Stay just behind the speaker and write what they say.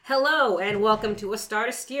Hello, and welcome to A Star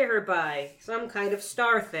to Steer Her By, some kind of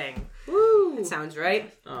star thing. Woo! That sounds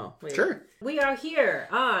right. Oh, wait. Sure. We are here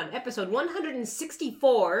on episode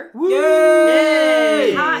 164. Woo!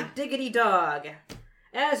 Yay! Hot diggity dog.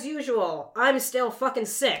 As usual, I'm still fucking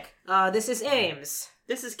sick. This is Ames.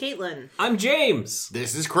 This is Caitlin. I'm James.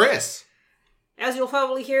 This is Chris. As you'll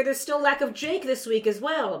probably hear, there's still lack of Jake this week as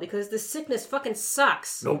well, because this sickness fucking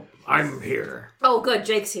sucks. Nope, I'm here. Oh, good,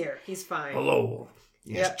 Jake's here. He's fine. Hello.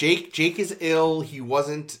 Yes, Jake is ill. He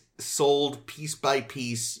wasn't sold piece by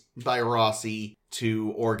piece by Rossi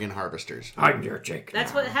to organ harvesters. I'm your Jake.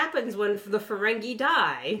 That's what happens when the Ferengi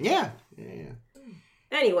die. Yeah.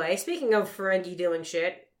 Anyway, speaking of Ferengi doing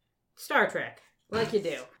shit, Star Trek. Like you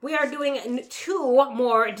do. We are doing 2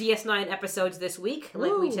 more DS9 episodes this week,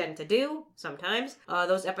 like we tend to do sometimes.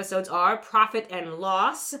 Those episodes are Profit and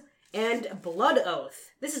Loss and Blood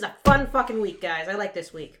Oath. This is a fun fucking week, guys. I like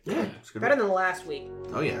this week. Yeah. It's good. Better than the last week.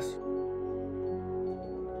 Oh, yes.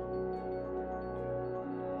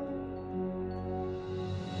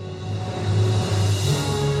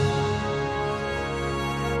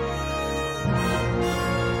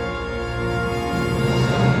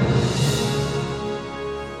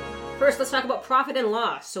 First, let's talk about Profit and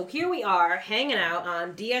Loss. So here we are, hanging out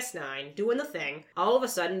on DS9, doing the thing. All of a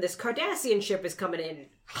sudden, this Cardassian ship is coming in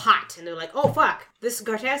hot. And they're like, oh fuck, this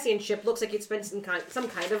Cardassian ship looks like it's been some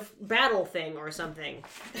kind of battle thing or something.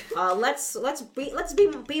 Let's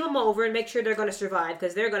beam them over and make sure they're going to survive,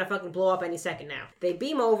 because they're going to fucking blow up any second now. They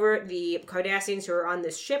beam over the Cardassians who are on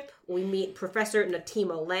this ship. We meet Professor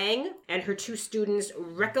Natima Lang and her 2 students,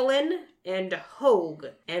 Rekelin and Hogue.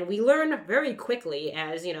 And we learn very quickly,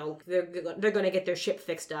 as, you know, they're going to get their ship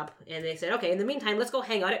fixed up. And they said, okay, in the meantime, let's go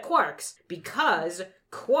hang out at Quark's. Because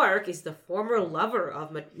Quark is the former lover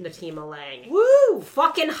of Natima Lang. Woo!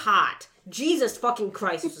 Fucking hot. Jesus fucking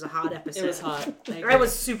Christ, this was a hot episode. It was hot. I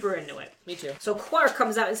was super into it. Me too. So Quark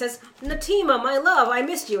comes out and says, Natima, my love, I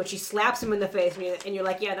missed you. And she slaps him in the face. And you're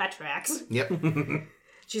like, yeah, that tracks. Yep.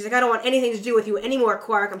 She's like, I don't want anything to do with you anymore,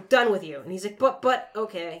 Quark. I'm done with you. And he's like, but,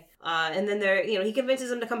 okay. And then he convinces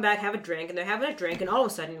them to come back, have a drink, and they're having a drink, and all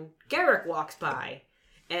of a sudden, Garrick walks by.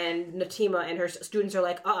 And Natima and her students are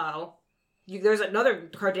like, uh-oh. There's another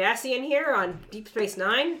Cardassian here on Deep Space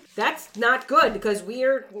Nine? That's not good, because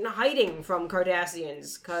we're hiding from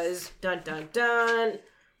Cardassians. Because, dun dun dun,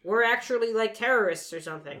 we're actually like terrorists or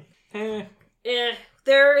something. We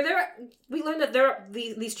learned that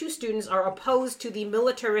these 2 students are opposed to the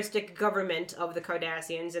militaristic government of the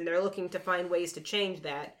Cardassians, and they're looking to find ways to change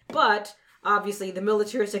that. But, obviously, the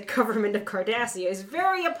militaristic government of Cardassia is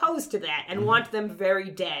very opposed to that, and want them very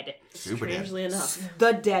dead. Super dead. Strangely enough.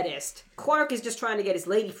 The deadest. Quark is just trying to get his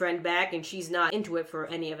lady friend back, and she's not into it for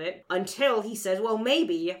any of it, until he says, well,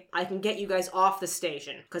 maybe I can get you guys off the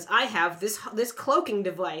station, because I have this cloaking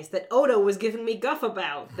device that Odo was giving me guff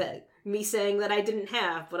about, that me saying that I didn't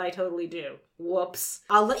have, but I totally do. Whoops.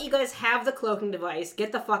 I'll let you guys have the cloaking device,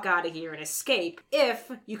 get the fuck out of here, and escape if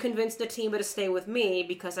you convince Natima to stay with me,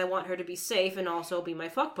 because I want her to be safe and also be my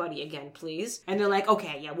fuck buddy again, please. And they're like,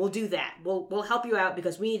 okay, yeah, we'll do that. We'll help you out,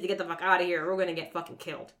 because we need to get the fuck out of here, or we're gonna get fucking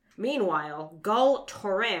killed. Meanwhile, Gul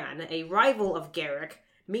Toran, a rival of Garrick,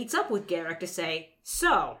 meets up with Garrick to say,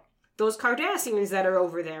 so, those Cardassians that are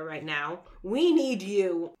over there right now, we need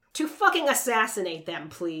you to fucking assassinate them,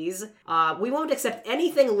 please. We won't accept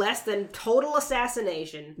anything less than total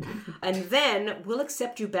assassination. And then we'll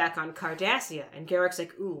accept you back on Cardassia. And Garrick's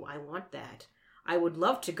like, ooh, I want that. I would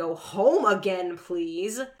love to go home again,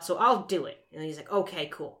 please. So I'll do it. And he's like, okay,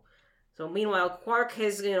 cool. So meanwhile, Quark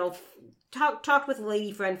has, talked with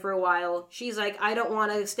Lady Friend for a while. She's like, I don't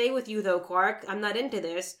want to stay with you though, Quark. I'm not into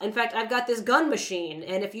this. In fact, I've got this gun machine,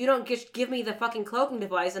 and if you don't give me the fucking cloaking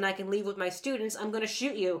device and I can leave with my students, I'm gonna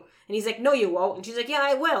shoot you. And he's like, no you won't. And she's like, yeah,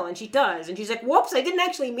 I will. And she does. And she's like, whoops, I didn't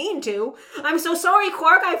actually mean to. I'm so sorry,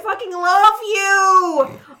 Quark. I fucking love you.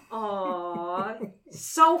 Aww.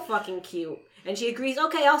 So fucking cute. And she agrees,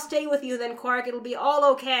 okay, I'll stay with you then, Quark. It'll be all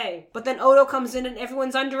okay. But then Odo comes in and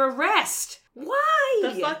everyone's under arrest. Why?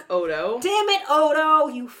 The fuck, Odo? Damn it, Odo,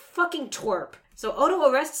 you fucking twerp. So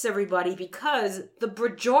Odo arrests everybody because the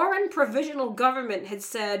Bajoran Provisional Government had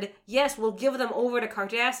said, yes, we'll give them over to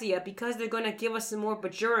Cardassia because they're going to give us some more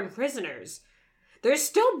Bajoran prisoners. There's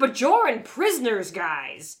still Bajoran prisoners,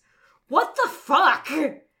 guys. What the fuck?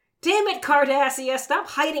 Damn it, Cardassia, stop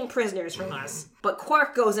hiding prisoners from us. But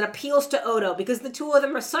Quark goes and appeals to Odo because the 2 of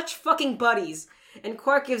them are such fucking buddies. And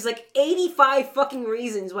Quark gives 85 fucking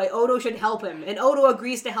reasons why Odo should help him. And Odo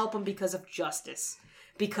agrees to help him because of justice.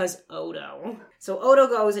 Because Odo. So Odo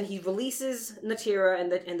goes and he releases Natira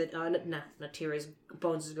and Natira's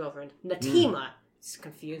Bones' girlfriend, Natima, It's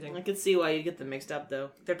confusing. I could see why you get them mixed up,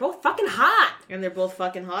 though. They're both fucking hot. And they're both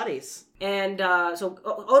fucking hotties. And so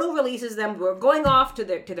Odo releases them. We're going off to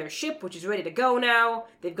their ship, which is ready to go now.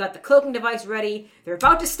 They've got the cloaking device ready. They're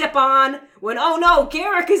about to step on when, oh no,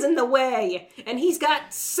 Garrick is in the way. And he's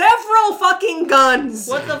got several fucking guns.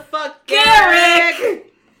 What the fuck, Garrick!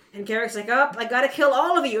 And Garrick's like, I gotta kill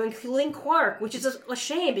all of you, including Quark, which is a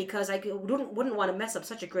shame because I wouldn't want to mess up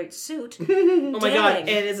such a great suit. Oh my god, and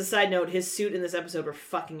as a side note, his suit in this episode were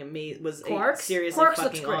fucking amazing. Seriously Quark's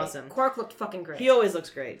fucking looks great. awesome. Quark looked fucking great. He always looks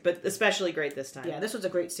great, but especially great this time. Yeah, this was a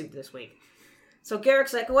great suit this week. So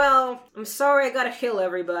Garrick's like, well, I'm sorry I gotta kill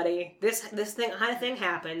everybody. This thing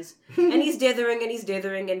happens. And he's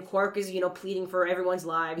dithering, and Quark is, pleading for everyone's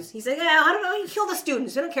lives. He's like, I don't know, you kill the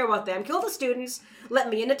students. I don't care about them. Kill the students. Let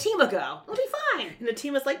me and Natima go. It'll be fine. And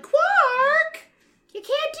Natima's like, Quark! You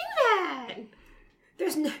can't do that.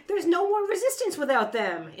 There's no more resistance without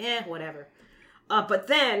them. Whatever. But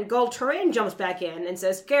then Gul Turan jumps back in and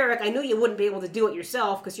says, Garrick, I knew you wouldn't be able to do it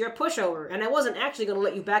yourself because you're a pushover, and I wasn't actually going to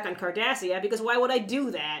let you back on Cardassia because why would I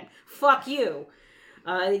do that? Fuck you.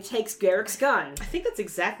 And he takes Garrick's gun. I think that's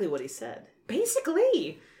exactly what he said.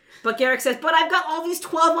 Basically. But Garrick says, but I've got all these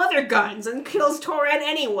 12 other guns, and kills Turan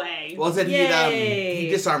anyway. Well, said Yay. he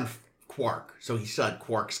disarmed Quark, so he shot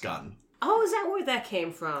Quark's gun. Oh, is that where that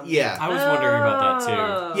came from? Yeah. I was wondering about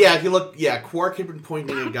that too. Yeah, if you look, Quark had been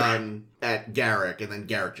pointing a gun at Garrick, and then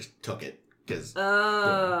Garrick just took it. Cause,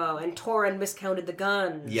 and Turan miscounted the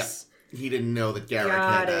guns. Yep. He didn't know that Garrick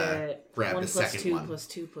Got had it. grabbed 1 the plus second 2 one. plus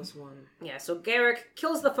 2 plus 1. Yeah, so Garrick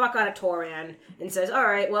kills the fuck out of Turan and says,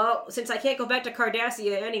 alright, well, since I can't go back to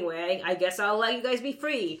Cardassia anyway, I guess I'll let you guys be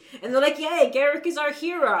free. And they're like, yay, Garrick is our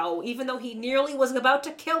hero, even though he nearly was about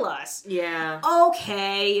to kill us. Yeah.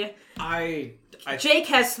 Okay. I Jake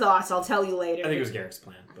has thoughts, I'll tell you later. I think it was Garrick's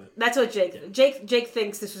plan, but That's what Jake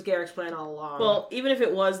thinks this was Garrick's plan all along. Well, even if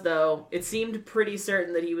it was, though, it seemed pretty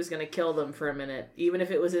certain that he was going to kill them for a minute. Even if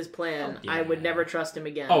it was his plan, yeah. I would never trust him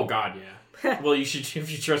again. oh god, yeah. Well, if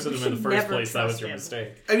you trusted him in the should first never place, that was trust your him.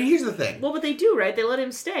 mistake. I mean, here's the thing. Well, but they do, right? They let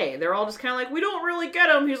him stay. They're all just kind of like, we don't really get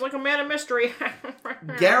him. He's like a man of mystery.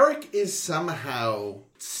 Garrick is somehow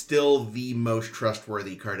still the most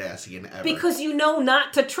trustworthy Cardassian ever. because you know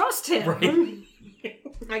not to trust him. Right?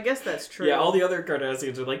 I guess that's true. Yeah, all the other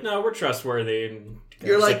Cardassians are like, no, we're trustworthy. And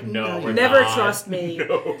You're Garrick's like, no, no, we're Never not. trust me.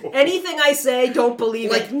 No. Anything I say, don't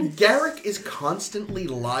believe it. Like, Garrick is constantly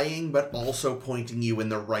lying, but also pointing you in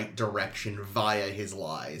the right direction via his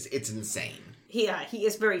lies. It's insane. He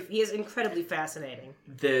is incredibly fascinating.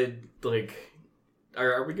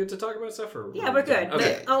 Are we good to talk about stuff? Or Yeah, we're good.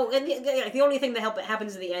 Okay. And the only thing that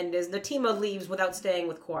happens at the end is Natima leaves without staying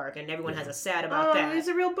with Quark, and everyone has a sad about that. It's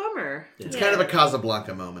a real bummer. It's kind of a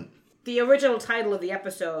Casablanca moment. The original title of the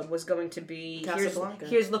episode was going to be Casablanca.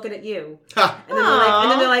 Here's Looking at You. Ha! And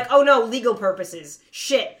then they're like, oh no, legal purposes.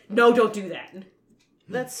 Shit. No, don't do that.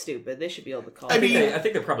 That's stupid. They should be able to call I it mean, that. I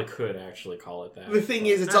think they probably could actually call it that. The thing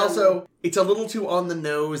is, it's a little too on the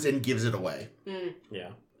nose and gives it away.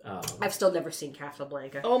 Yeah. I've still never seen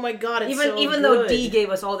Casablanca. Oh my god, it's Even though Dee gave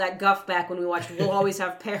us all that guff back when we watched We'll Always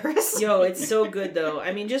Have Paris. Yo, it's so good though.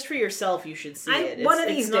 I mean, just for yourself, you should see it. One of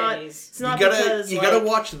these days. It's not You gotta because gotta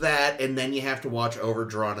watch that, and then you have to watch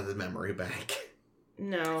Overdrawn in the Memory Bank.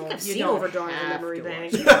 No, I've you seen don't Overdrawn in the have Memory to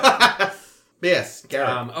Bank. watch it. Yes,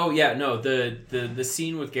 Garrick. The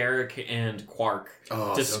scene with Garrick and Quark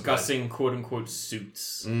Oh, discussing quote unquote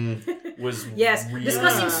suits was Yes, really,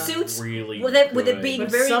 discussing suits really with it good. being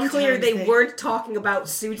But very clear sometimes they they- weren't talking about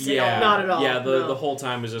suits Yeah, at all. Not at all, Yeah, no. the whole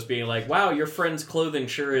time was just being like, "Wow, your friend's clothing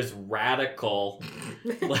sure is radical."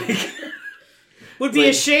 Like, Would be a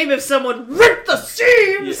Like- shame if someone ripped the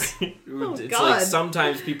seams. it's God. like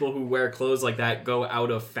sometimes people who wear clothes like that go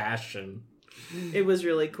out of fashion. It was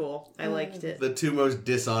really cool. I liked it. The two most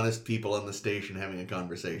dishonest people on the station having a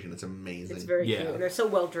conversation. It's amazing. It's very Yeah. cute. And they're so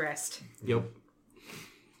well dressed. Yep.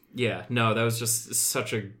 Yeah, no, that was just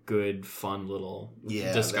such a good, fun little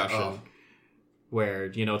discussion. Where,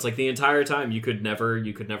 it's like the entire time you could never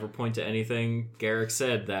point to anything Garrick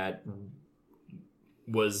said that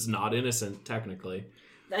was not innocent, technically.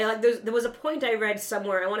 There was a point I read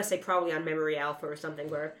somewhere, I want to say probably on Memory Alpha or something,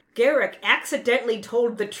 where Garrick accidentally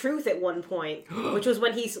told the truth at one point, which was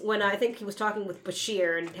when I think he was talking with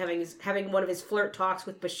Bashir and having one of his flirt talks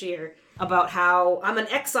with Bashir about how I'm an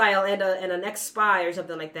exile and an ex-spy or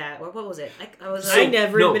something like that. Or what was it? I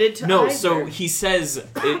never admitted to either. So he says,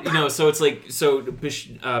 so it's like,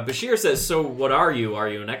 Bashir says, so what are you? Are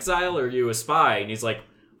you an exile or are you a spy? And he's like,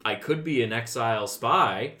 I could be an exile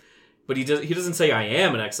spy. But he doesn't say I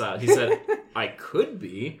am an exile. He said I could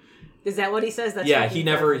be, Is that what he says? That's yeah,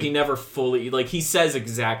 fucking he never fully, like, he says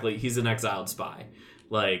exactly, he's an exiled spy.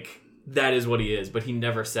 Like, that is what he is, but he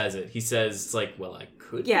never says it. He says, it's like, well, I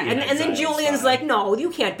could Yeah, be an and then exiled Julian's spy. like, no, you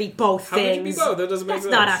can't be both How things. could you be both? That doesn't make That's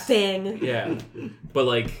sense. not a thing. Yeah. But,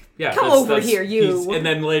 like, yeah. Come over here, you. And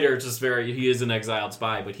then later, it's just he is an exiled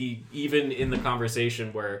spy, but he, even in the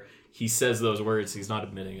conversation where he says those words, he's not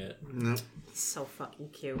admitting it. No. So fucking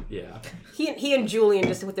cute. Yeah. He and Julian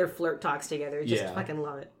just with their flirt talks together. Just Yeah. fucking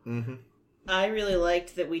love it. Mm-hmm. I really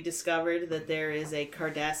liked that we discovered that there is a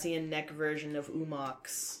Cardassian neck version of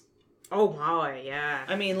Umox. Oh boy, yeah.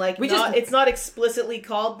 I mean, like, It's not explicitly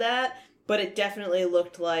called that, but it definitely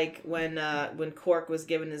looked like when Quark was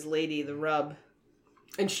giving his lady the rub.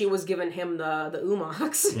 And she was giving him the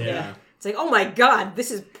Umox. Yeah. It's like, oh my god,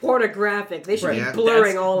 this is pornographic. They should Right. be Yeah.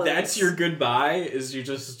 blurring all of That's this. your goodbye, is you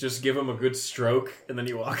just give him a good stroke, and then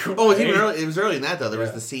you walk away. Oh, it was early in that, though. There was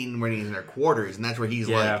Yeah. the scene when he's in her quarters, and that's where he's,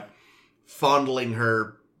 Yeah. like, fondling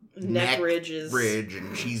her Neck ridges. ridge,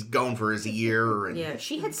 and she's going for his ear. And Yeah,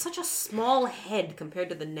 she had such a small head compared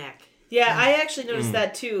to the neck. Yeah, I actually noticed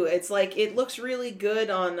that too. It's like, it looks really good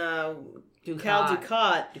on Cal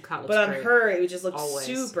Dukat, Dukat looks but on great. her, it just looked Always.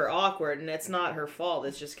 super awkward, and it's not her fault.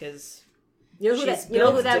 It's just because You know who she's that? You know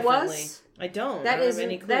who built that differently. was? I don't. That I don't is have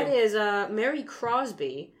any clue. that is Mary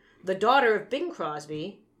Crosby, the daughter of Bing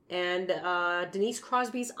Crosby, and Denise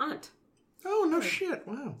Crosby's aunt. Oh, no shit.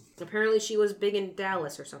 Wow. Apparently, she was big in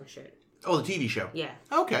Dallas or some shit. Oh, the TV show. Yeah.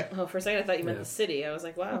 Okay. Oh, for a second I thought you meant Yeah. the city. I was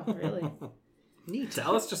like, wow, really? Neat.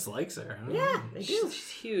 Dallas just likes her. I don't know. Yeah, they do. She's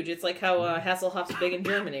huge. It's like how Hasselhoff's big in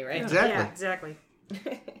Germany, right? Exactly. Yeah, exactly.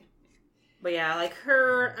 But yeah, like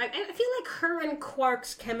her, I feel like her and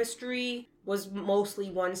Quark's chemistry was mostly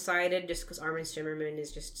one-sided just because Armin Shimmerman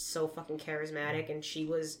is just so fucking charismatic and she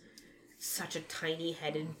was such a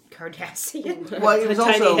tiny-headed Cardassian. Well, it was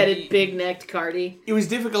also Tiny-headed, big-necked Cardi. it was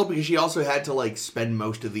difficult because she also had to like spend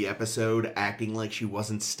most of the episode acting like she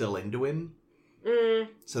wasn't still into him.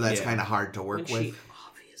 So that's Yeah. kind of hard to work When with. she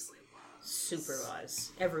obviously Super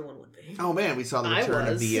was. Everyone would be. Oh man, we saw the I return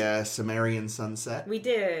of was. the Sumerian sunset. We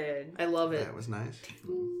did. I love it. That was nice.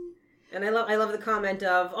 And I love the comment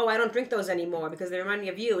of, oh, I don't drink those anymore because they remind me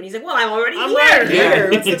of you. And he's like, well, I'm already I'm here. right here.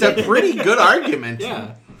 It's a pretty good argument.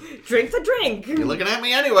 Yeah. Drink the drink. You're looking at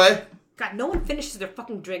me anyway. God, no one finishes their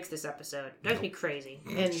fucking drinks this episode. Drives me crazy.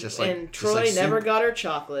 And, just like- and just Troy like never soup. got her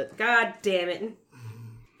chocolate. God damn it.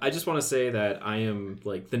 I just want to say that I am,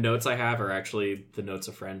 like, the notes I have are actually the notes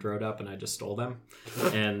a friend wrote up, and I just stole them.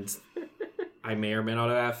 And I may or may not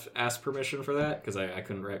have asked permission for that, because I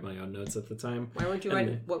couldn't write my own notes at the time. Why weren't you And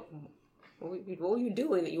writing? What were you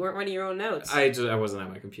doing that you weren't writing your own notes? I wasn't at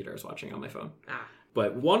my computer, I was watching on my phone. Ah.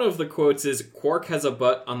 But one of the quotes is, Quark has a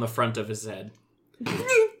butt on the front of his head.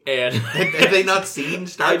 And Have they not seen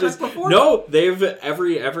Star Trek before? No, they've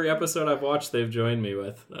every episode I've watched, they've joined me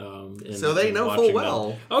with. So they in know watching full well.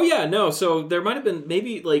 them. Oh yeah, no. So there might have been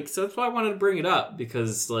maybe like so that's why I wanted to bring it up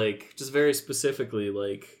because like just very specifically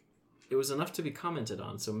like it was enough to be commented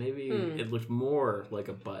on. So maybe it looked more like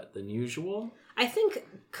a butt than usual. I think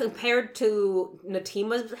compared to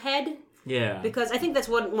Natima's head, Yeah. because I think that's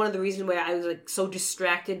one of the reasons why I was like so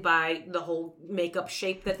distracted by the whole makeup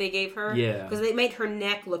shape that they gave her. Yeah. Because they made her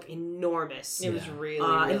neck look enormous. It was really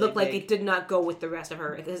It looked like big. it did not go with the rest of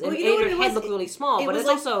her. Because Well, it you know made what her it head was? look really small, It but was it's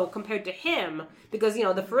like- also compared to him because you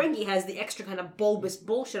know the Ferengi has the extra kind of bulbous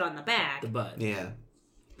bullshit on the back, The butt. Yeah.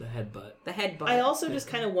 The head butt. the head butt. I also just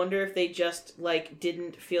kind of wonder if they just like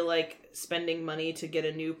didn't feel like spending money to get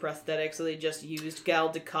a new prosthetic, so they just used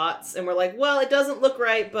Gal Dukat's and were like, "Well, it doesn't look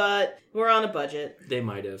right, but we're on a budget." They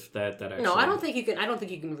might have that actually. No, I don't think you can. I don't think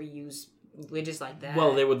you can reuse ridges like that.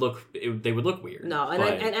 Well, they would look weird. No, and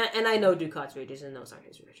but- I know Ducat's ridges, and those aren't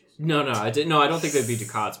his ridges. No, I don't think they'd be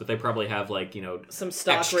Ducats, but they probably have like Some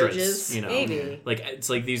stock extras, ridges. you know, Maybe. like it's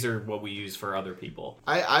like these are what we use for other people.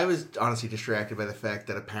 I was honestly distracted by the fact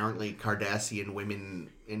that apparently Cardassian women,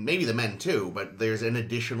 and maybe the men too, but there's an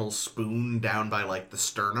additional spoon down by like the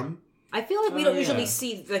sternum. I feel like we Oh, don't yeah. usually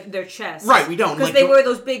see their chests. Right, we don't. Because Like, they wear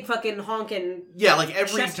those big fucking honking... Yeah, like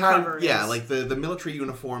every Chest time. coverings. Yeah, like the military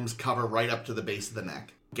uniforms cover right up to the base of the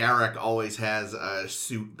neck. Garak always has a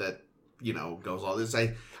suit that, you know, goes all this. I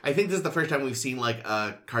think this is the first time we've seen like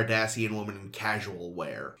a Cardassian woman in casual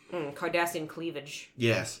wear. Cardassian cleavage.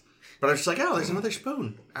 Yes. But I was just like, oh, there's another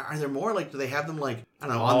spoon. Are there more? Like, do they have them, like, I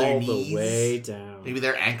don't know, on their knees? the way down. Maybe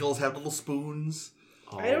their ankles have little spoons.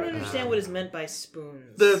 I don't understand what is meant by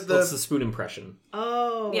spoons. The What's the spoon impression?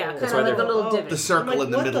 Oh, Yeah, That's kind why of like they're- a little oh, divot. the circle I'm like,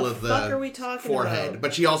 in the what middle the of fuck the are we talking forehead. about?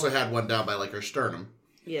 But she also had one down by, like, her sternum.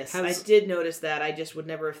 Yes, I did notice that. I just would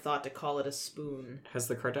never have thought to call it a spoon. Has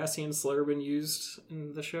the Cardassian slur been used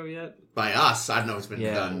in the show yet? By us, I know it's been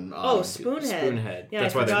done. Spoonhead. Spoonhead. Yeah,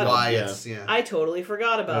 That's I why they forgot. called Why it. it's, yeah. I totally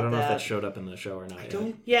forgot about that. I don't know if that showed up in the show or not.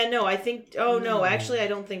 Yeah, no, I think. Oh no, actually, I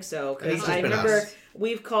don't think so. Because I remember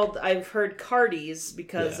I've heard Cardies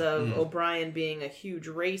because of O'Brien being a huge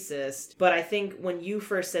racist. But I think when you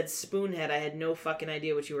first said Spoonhead, I had no fucking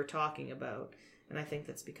idea what you were talking about, and I think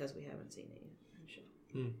that's because we haven't seen it yet.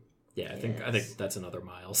 Yeah, I think that's another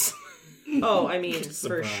Miles. Oh, I mean,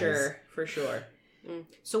 for sure.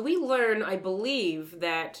 So we learn, I believe,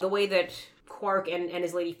 that the way that Quark and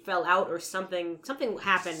his lady fell out or something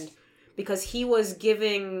happened because he was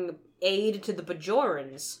giving aid to the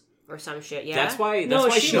Bajorans or some shit, yeah? That's why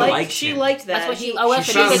she liked that. That's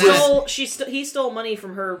what he stole money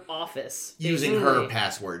from her office. Using her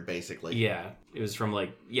password, basically. Yeah. It was from,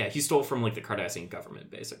 he stole from, the Cardassian government,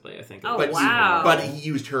 basically, I think. Wow. But he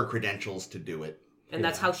used her credentials to do it. And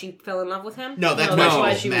that's how she fell in love with him? No, that's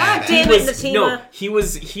why she was mad. God damn it, Natima. No, he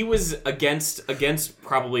was against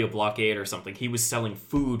probably a blockade or something. He was selling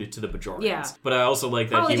food to the Bajorans. Yeah. But I also like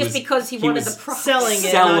that Probably just because he wanted the profit. Selling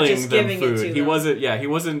it, not just them giving food. it to He them. he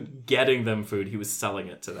wasn't getting them food. He was selling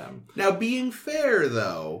it to them. Now, being fair,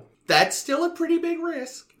 though, that's still a pretty big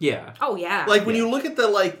risk. Yeah. Oh, yeah. When you look at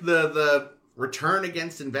the return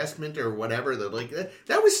against investment or whatever,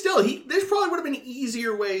 that was still, there's probably would have been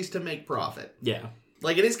easier ways to make profit. Yeah.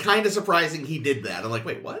 It is kind of surprising he did that. I'm like,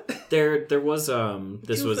 wait, what? There was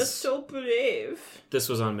this was so brave. This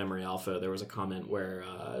was on Memory Alpha. There was a comment where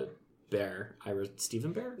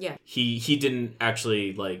Stephen Bear? Yeah. He didn't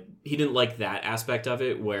actually he didn't like that aspect of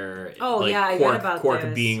it where I read about Quark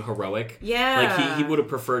this. being heroic. Yeah. He would have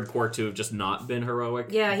preferred Quark to have just not been heroic.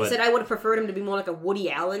 Yeah, he said I would have preferred him to be more like a Woody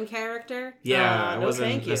Allen character. Yeah, I no,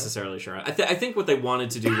 wasn't necessarily sure. I think what they wanted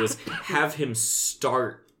to do was have him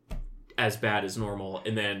start as bad as normal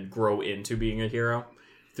and then grow into being a hero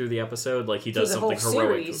through the episode. He does something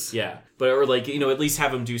heroic. Series. Yeah. But at least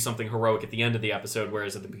have him do something heroic at the end of the episode,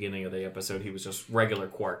 whereas at the beginning of the episode he was just regular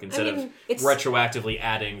Quark instead of retroactively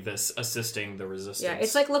adding this assisting the resistance. Yeah,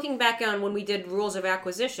 it's like looking back on when we did Rules of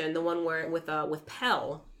Acquisition, the one where with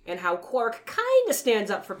Pell, and how Quark kind of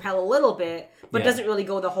stands up for Pell a little bit, but doesn't really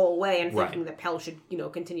go the whole way, and thinking that Pell should,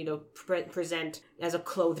 continue to present as a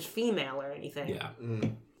clothed female or anything. Yeah.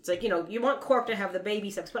 It's like, you want Quark to have the baby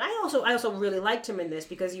sex, but I also really liked him in this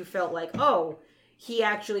because you felt like, oh, he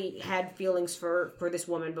actually had feelings for this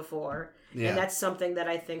woman before, and that's something that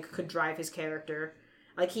I think could drive his character.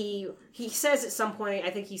 He says at some point, I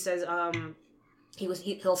think he says,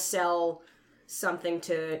 he'll sell something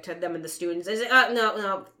to them and the students. He's like,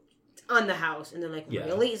 no, on the house, and they're like,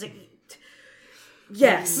 really? He's like,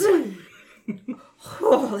 yes.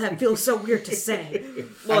 Oh, that feels so weird to say.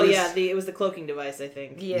 Well, it was the cloaking device, I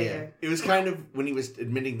think. Yeah. It was kind of, when he was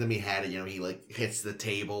admitting them he had it, he hits the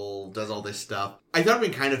table, does all this stuff. I thought it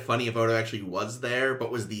would be kind of funny if Odo actually was there,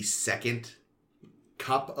 but was the second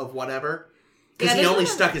cup of whatever. Because he only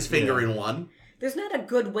stuck his finger in one. There's not a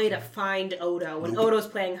good way to find Odo when Odo's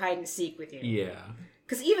playing hide and seek with you. Yeah.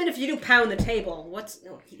 Because even if you do pound the table,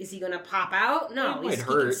 is he going to pop out? No, he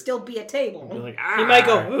can still be a table. He might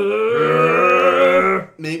go.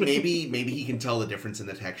 Maybe he can tell the difference in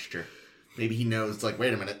the texture. Maybe he knows.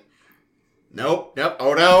 Wait a minute. Nope.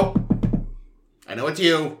 Odo. I know it's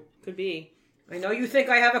you. Could be. I know you think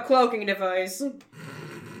I have a cloaking device.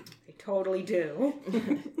 I totally do.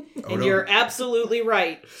 And you're absolutely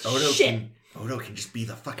right. Odo can just be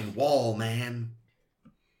the fucking wall, man.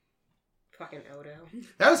 Fucking Odo.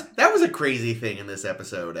 That was a crazy thing in this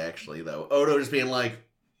episode, actually, though. Odo just being like,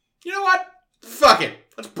 you know what? Fuck it.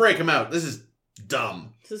 Let's break him out. This is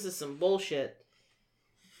dumb. This is some bullshit.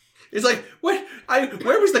 It's like, what?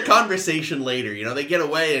 Where was the conversation later? They get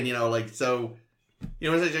away and, so...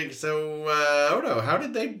 Odo, how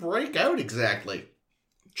did they break out exactly?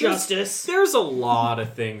 Justice. There's a lot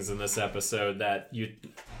of things in this episode that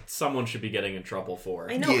someone should be getting in trouble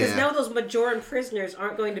for. I know, because now those Bajoran prisoners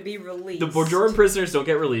aren't going to be released. The Bajoran prisoners don't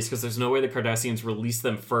get released because there's no way the Cardassians release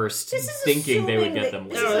them first, thinking they would get them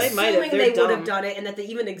released. No, they might have. They would have done it, and that they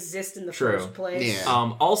even exist in the first place.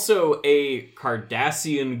 Yeah. Also, a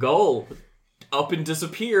Cardassian gull up and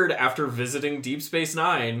disappeared after visiting Deep Space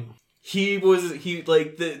Nine. A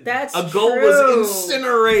gull was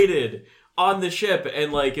incinerated on the ship,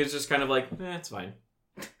 and it's just kind of it's fine.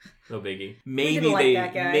 No biggie.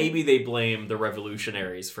 Maybe they blame the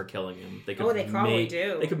revolutionaries for killing him. They probably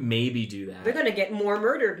do. They could maybe do that. They're gonna get more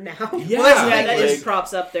murdered now. Yeah, that just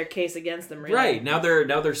props up their case against them. Really. Right now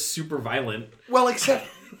they're super violent. Well, except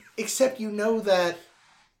that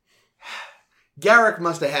Garak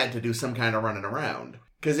must have had to do some kind of running around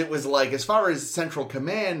Because it was like, as far as Central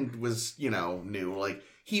Command was, new, like,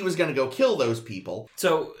 he was going to go kill those people.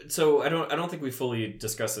 So I don't think we fully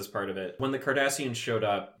discussed this part of it. When the Cardassians showed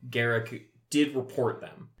up, Garrick did report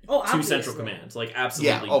them to Central Command. Like,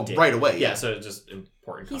 absolutely did. Right away. Yeah, so just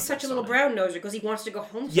important. He's such a little brown noser because he wants to go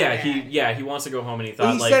home. He wants to go home, and he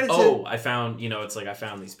thought, I found, it's like, I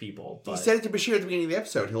found these people. But... He said it to Bashir at the beginning of the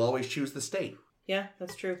episode. He'll always choose the state. Yeah,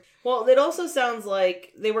 that's true. Well, it also sounds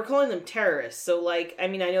like they were calling them terrorists. So, like, I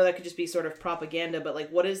mean, I know that could just be sort of propaganda, but, like,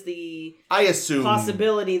 what is the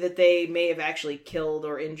possibility that they may have actually killed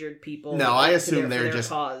or injured people? No, I assume they're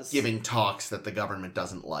just giving talks that the government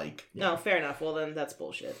doesn't like. No, fair enough. Well, then that's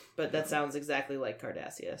bullshit. But that sounds exactly like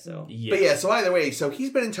Cardassia, so... Yeah. But yeah, so either way, so he's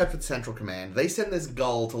been in touch with Central Command. They send this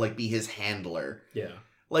Gull to, like, be his handler. Yeah.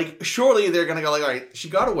 Like, surely they're gonna go, like, alright, she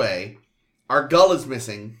got away. Our Gull is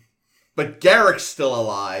missing. But Garrick's still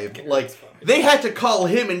alive. They had to call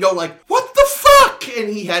him and go like, "What the fuck?" And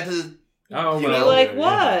he had to.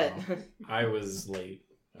 What? I was late.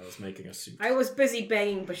 I was making a soup. I was busy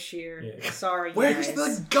banging Bashir. Yeah. Sorry, Where's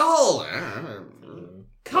guys. the Gull?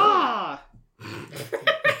 Ka.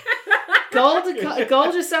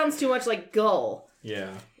 Gull just sounds too much like Gull. Yeah.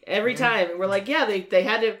 Every time we're like, yeah,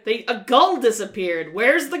 a gull disappeared.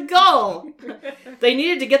 Where's the gull? They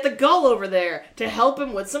needed to get the gull over there to help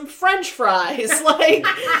him with some French fries. Like,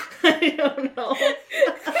 I don't know.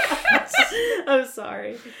 I'm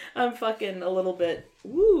sorry. I'm fucking a little bit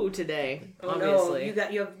woo today. Obviously, no,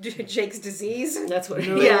 you have Jake's disease. That's what.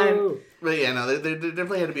 No. Yeah. But yeah, no, there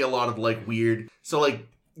definitely had to be a lot of like weird. So like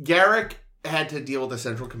Garrick had to deal with the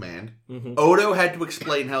Central Command. Mm-hmm. Odo had to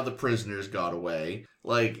explain how the prisoners got away.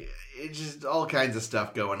 Like, it's just all kinds of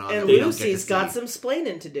stuff going on. And Lucy's got some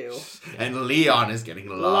splaining to do. And Leon is getting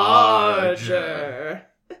larger.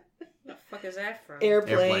 What the fuck is that from?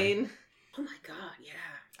 Airplane. Oh my god, yeah.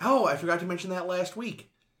 Oh, I forgot to mention that last week.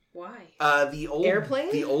 Why?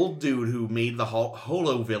 Airplane? The old dude who made the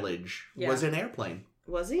Holo Village was in Airplane.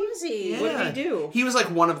 Was he? Yeah. What did he do? He was like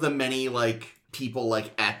one of the many like people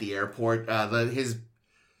like at the airport. His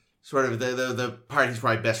sort of the part he's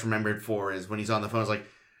probably best remembered for is when he's on the phone. It's like,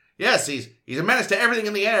 yes, he's a menace to everything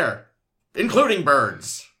in the air, including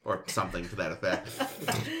birds or something to that effect,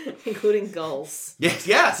 including gulls. Yes,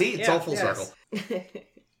 yeah. See, it's all full circle.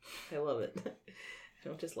 I love it. I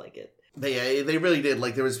don't just like it. They really did.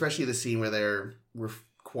 Like there was especially the scene where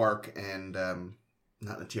Quark and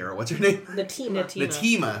not Natira, what's her name?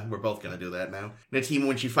 Natima. We're both going to do that now. Natima,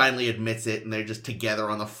 when she finally admits it, and they're just together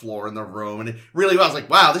on the floor in the room, and it really was like,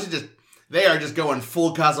 wow, they are just going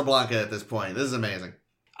full Casablanca at this point. This is amazing.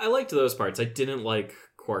 I liked those parts. I didn't like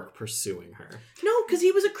Quark pursuing her. No, because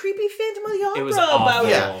he was a creepy Phantom of the Opera it was awful. About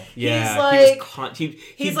it. Yeah.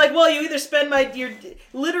 He's like, well, you either spend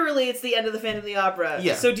literally it's the end of the Phantom of the Opera.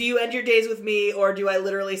 Yeah. So do you end your days with me, or do I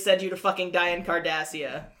literally send you to fucking die in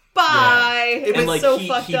Cardassia? Bye. Yeah. It was so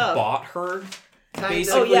fucked up. He bought her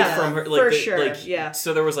basically from her. Like, for sure.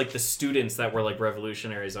 So there was like the students that were like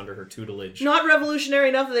revolutionaries under her tutelage. Not revolutionary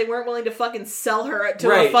enough that they weren't willing to fucking sell her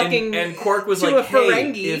to a fucking and Quark was like,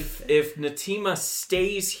 hey, if Natima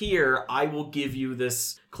stays here, I will give you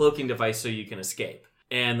this cloaking device so you can escape.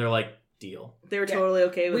 And they're like, deal. They were totally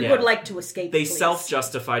okay with it. We would like to escape. They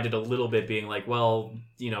self-justified it a little bit, being like, well,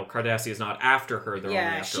 Cardassia is not after her, they're only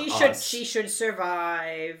after us. She should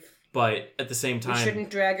survive. But at the same time, we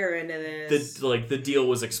shouldn't drag her into this. The deal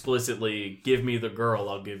was explicitly, give me the girl,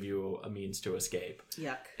 I'll give you a means to escape.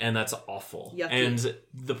 Yuck. And that's awful. Yucky. And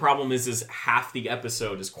the problem is half the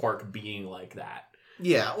episode is Quark being like that.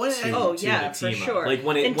 Yeah. For sure. Like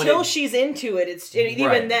until she's into it,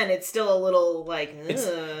 then it's still a little like.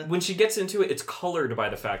 When she gets into it, it's colored by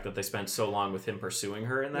the fact that they spent so long with him pursuing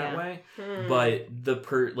her in that way. But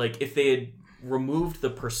if they had removed the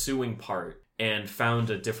pursuing part and found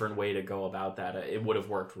a different way to go about that, it would have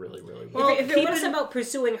worked really, really well. If it was about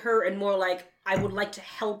pursuing her and more like, I would like to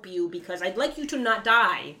help you because I'd like you to not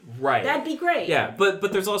die. Right. That'd be great. Yeah, but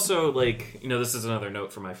there's also, this is another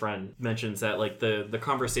note from my friend, mentions that, the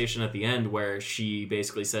conversation at the end where she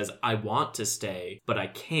basically says, I want to stay, but I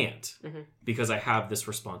can't because I have this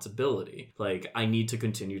responsibility. I need to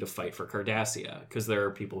continue to fight for Cardassia because there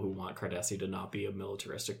are people who want Cardassia to not be a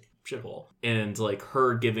militaristic shithole. And,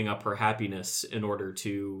 her giving up her happiness in order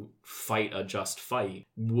to fight a just fight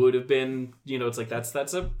would have been,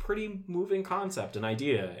 that's a pretty moving concept, an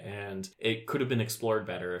idea, and it could have been explored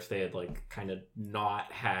better if they had kind of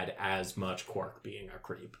not had as much Quark being a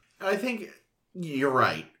creep. I think you're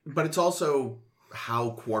right, but it's also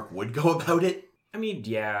how Quark would go about it. I mean,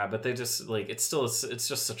 yeah, but they just, like, it's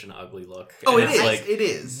just such an ugly look. Oh, and it is. Like, it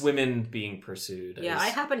is. Women being pursued. Yeah, I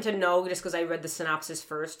happen to know, just because I read the synopsis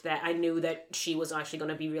first, that I knew that she was actually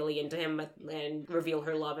going to be really into him and reveal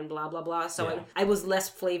her love and blah, blah, blah. So I was less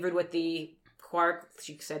flavored with the Quark.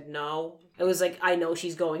 She said no. It was like, I know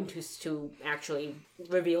she's going to actually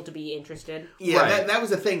reveal to be interested. Yeah, right. that was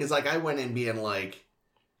the thing, is like, I went in being like,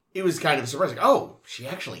 it was kind of surprising. Like, oh, she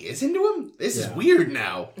actually is into him? This is weird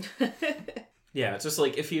now. Yeah, it's just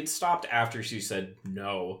like if he had stopped after she said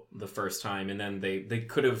no the first time, and then they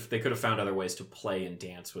could have found other ways to play and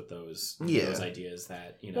dance with those ideas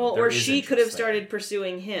that, you know. Well, or she could have started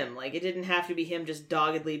pursuing him. Like, it didn't have to be him just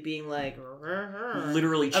doggedly being like,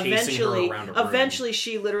 literally chasing her around a room. Eventually,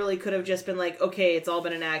 she literally could have just been like, okay, it's all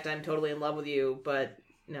been an act. I'm totally in love with you, but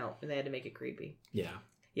no, they had to make it creepy. Yeah.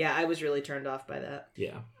 Yeah, I was really turned off by that.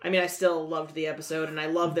 Yeah. I mean, I still loved the episode, and I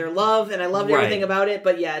loved their love, and I loved everything about it,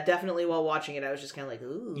 but yeah, definitely while watching it, I was just kind of like,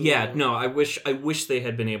 ooh. Yeah, no, I wish they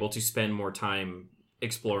had been able to spend more time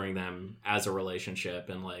exploring them as a relationship,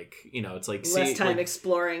 and, like, you know, it's like... Less time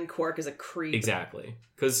exploring Quark as a creep. Exactly.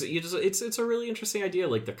 Because it's a really interesting idea,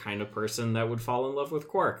 like, the kind of person that would fall in love with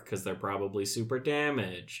Quark, because they're probably super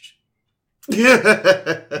damaged.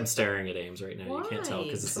 I'm staring at Ames right now. Why? You can't tell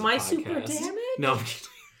because it's Am I super damaged? No.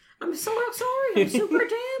 I'm so sorry. I'm super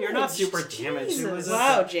damaged. You're not super damaged.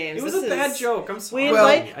 Wow, James. It was a bad joke. I'm sorry.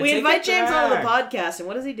 We invite James on the podcast, and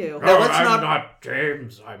what does he do? No, I'm not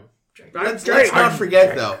James. I'm James. Let's not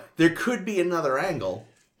forget, though, there could be another angle,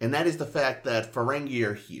 and that is the fact that Ferengi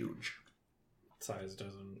are huge. Size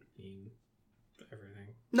doesn't mean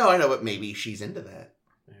everything. No, I know, but maybe she's into that.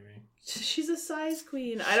 Maybe. She's a size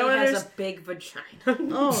queen. I don't understand. She has a big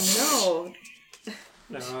vagina. Oh,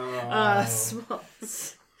 no. No. Small...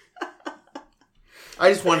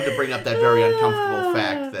 I just wanted to bring up that very uncomfortable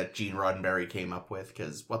fact that Gene Roddenberry came up with,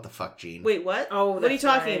 because what the fuck, Gene? Wait, what? Oh, what are you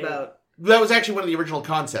talking about? That was actually one of the original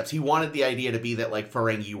concepts. He wanted the idea to be that, like,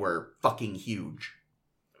 Ferengi were fucking huge.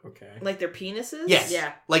 Okay. Like their penises? Yes.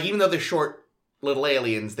 Yeah. Like, even though they're short little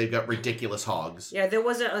aliens, they've got ridiculous hogs. Yeah, there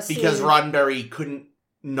was a scene... Because Roddenberry couldn't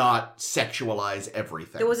not sexualize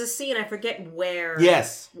everything. There was a scene, I forget where...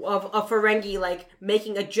 Yes. Of a Ferengi, like,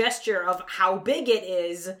 making a gesture of how big it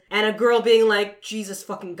is, and a girl being like, Jesus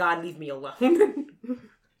fucking God, leave me alone.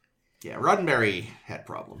 Yeah, Roddenberry had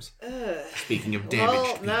problems. Speaking of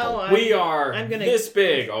damaged people. No, we are this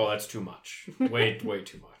big. Oh, that's too much. Way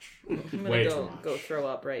too much. I'm gonna go throw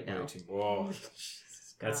up right now. Whoa.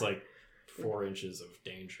 That's like 4 inches of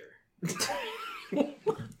danger.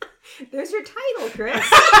 There's your title, Chris.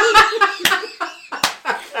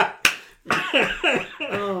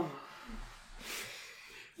 Oh.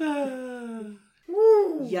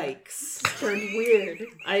 Yikes. Turned weird.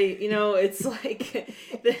 It's like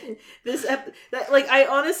I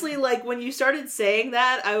honestly, like, when you started saying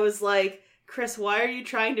that, I was like, Chris, why are you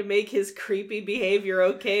trying to make his creepy behavior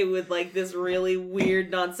okay with, like, this really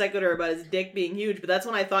weird non sequitur about his dick being huge? But that's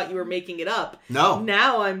when I thought you were making it up. No.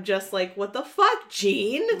 Now I'm just like, what the fuck,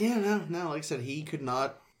 Gene? Yeah, no. Like I said,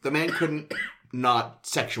 the man couldn't not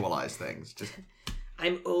sexualize things. Just...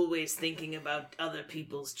 I'm always thinking about other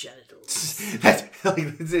people's genitals.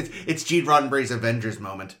 It's Gene Roddenberry's Avengers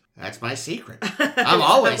moment. That's my secret. I'm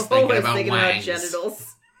always thinking about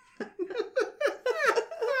genitals.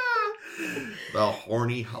 The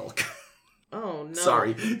horny Hulk. Oh no!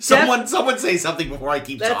 Sorry, someone say something before I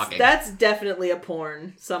keep talking. That's definitely a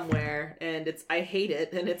porn somewhere, and I hate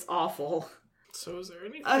it, and it's awful. So is there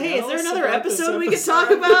anything? Hey, is there another episode we can talk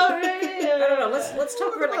about? No. Let's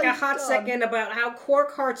talk for like a hot second about how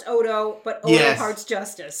Quark hearts Odo, but Odo hearts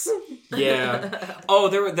Justice. Yeah. Oh,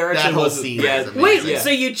 there actually whole was. Scene Yeah. Wait, so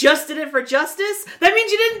you just did it for Justice? That means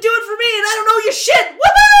you didn't do it for me, and I don't know your shit.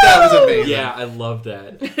 Woohoo! That was amazing. Yeah, I love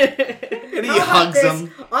that. And he hugs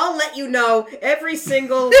him. I'll let you know every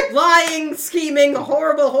single lying, scheming,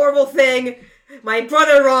 horrible thing my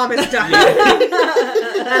brother Rom has done. And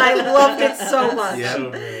I loved it so much. Yeah.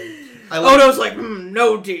 Odo's like,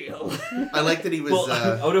 no deal. I like that he was...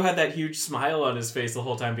 Odo had that huge smile on his face the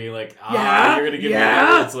whole time, being like, yeah? You're going to give me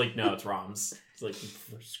that? It's like, no, it's Rom's. It's like,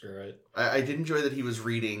 screw it. I did enjoy that he was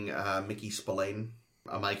reading Mickey Spillane,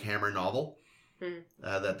 a Mike Hammer novel.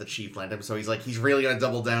 That the chief lent him. So he's really going to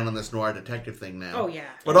double down on this noir detective thing now. Oh, yeah.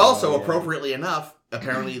 But also, appropriately enough,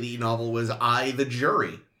 apparently the novel was I, the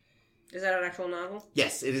Jury. Is that an actual novel?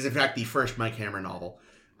 Yes, it is in fact the first Mike Hammer novel.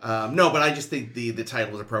 No, but I just think the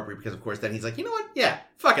title was appropriate because, of course, then he's like, you know what? Yeah,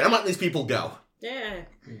 fuck it. I'm letting these people go. Yeah.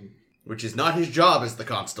 Which is not his job as the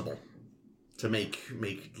constable, to make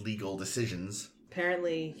legal decisions.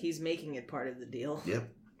 Apparently, he's making it part of the deal. Yep.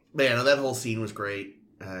 But yeah, no, that whole scene was great.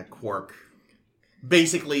 Quark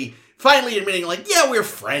basically finally admitting, like, yeah, we're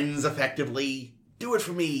friends, effectively. Do it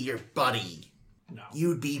for me, your buddy. No.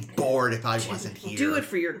 You'd be bored if I wasn't here. Do it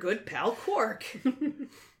for your good pal Quark. And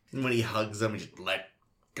when he hugs him, he just let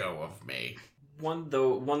go of me. One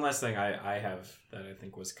last thing I have that I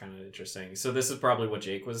think was kind of interesting. So this is probably what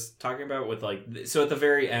Jake was talking about with, like, so at the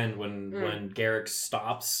very end when Garak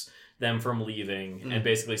stops them from leaving and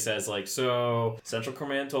basically says, like, so Central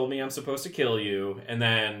Command told me I'm supposed to kill you, and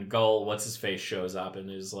then Gull, what's his face, shows up and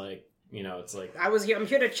is like, you know, it's like, I'm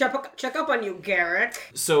here to check up on you, Garak.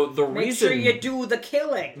 So Make sure you do the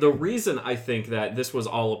killing. The reason I think that this was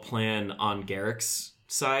all a plan on Garak's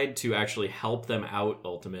side to actually help them out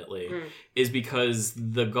ultimately is because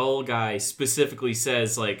the Gull guy specifically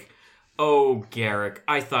says, like, oh, Garak,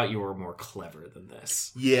 I thought you were more clever than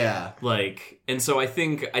this. Yeah. Like, and so I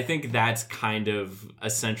think that's kind of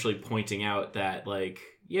essentially pointing out that, like,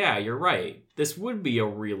 yeah, you're right. This would be a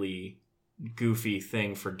really goofy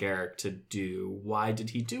thing for Garak to do. Why did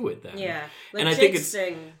he do it then? Yeah, like, and I Jake's think it's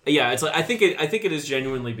saying... yeah, it's like I think it is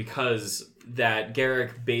genuinely because that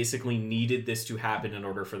Garak basically needed this to happen in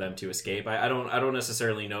order for them to escape. I don't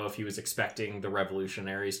necessarily know if he was expecting the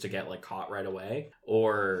revolutionaries to get, like, caught right away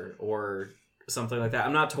or something like that.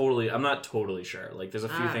 I'm not totally sure. Like, there's a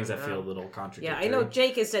few things that feel a little contradictory. Yeah, I know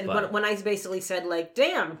Jake has said, but when I basically said, like,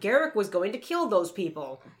 damn, Garak was going to kill those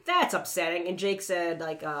people. That's upsetting. And Jake said,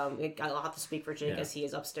 like, I'll have to speak for Jake as he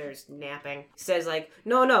is upstairs napping. He says, like,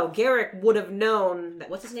 no, Garak would have known that,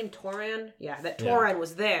 what's his name, Toran? Yeah, that Toran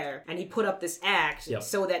was there, and he put up this act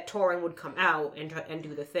so that Toran would come out and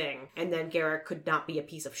do the thing. And then Garak could not be a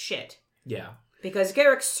piece of shit. Yeah. Because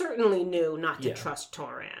Garak certainly knew not to trust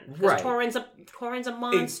Toran. Because Toran's a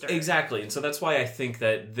monster. Exactly. And so that's why I think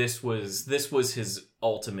that this was his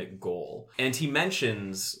ultimate goal. And he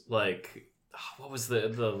mentions, like, what was the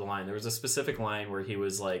line? There was a specific line where he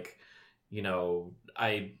was like, you know,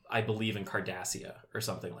 I believe in Cardassia or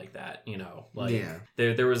something like that, you know. Like,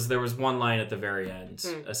 there was one line at the very end,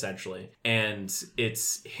 essentially. And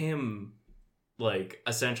it's him, like,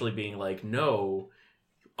 essentially being like, no,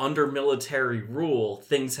 under military rule,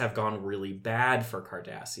 things have gone really bad for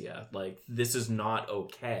Cardassia. Like, this is not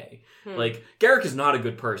okay. Like, Garak is not a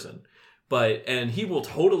good person, and he will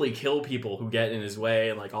totally kill people who get in his way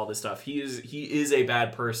and, like, all this stuff. He is a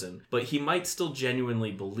bad person, but he might still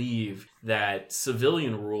genuinely believe that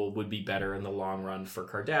civilian rule would be better in the long run for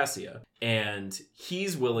Cardassia. And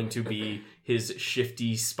he's willing to be his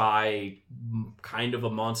shifty spy, kind of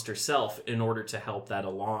a monster self, in order to help that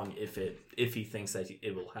along if he thinks that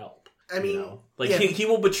it will help. I mean, you know? Like, he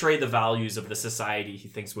will betray the values of the society he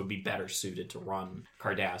thinks would be better suited to run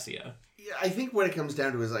Cardassia. Yeah, I think what it comes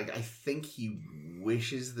down to is, like, I think he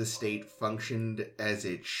wishes the state functioned as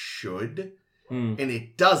it should, and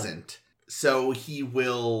it doesn't. So he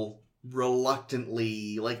will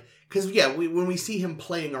reluctantly, like, because when we see him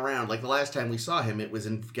playing around, like the last time we saw him, it was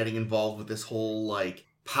getting involved with this whole, like,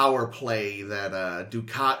 power play that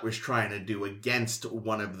Dukat was trying to do against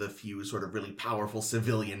one of the few sort of really powerful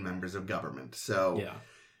civilian members of government. So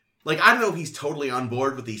like, I don't know if he's totally on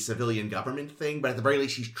board with the civilian government thing, but at the very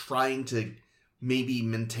least he's trying to maybe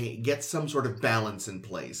get some sort of balance in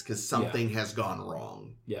place because something has gone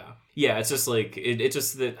wrong. Yeah, it's just like it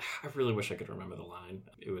just that I really wish I could remember the line.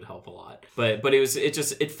 It would help a lot. But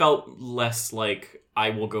it felt less like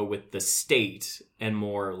I will go with the state and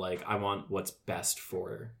more like I want what's best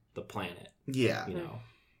for the planet. Yeah. You know.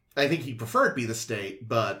 I think he preferred to be the state,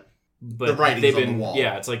 but the writing's on the wall.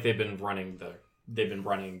 Yeah, it's like they've been running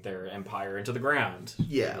their empire into the ground.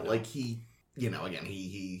 Yeah, you know? Like he again,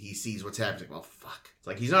 he sees what's happening. Well, fuck. It's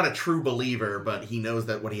like he's not a true believer, but he knows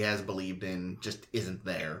that what he has believed in just isn't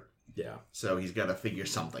there. Yeah. So he's got to figure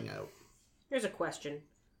something out. Here's a question.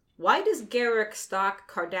 Why does Garak stock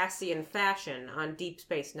Cardassian fashion on Deep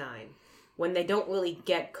Space Nine when they don't really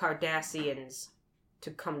get Cardassians to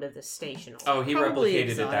come to the station? Oh, he replicated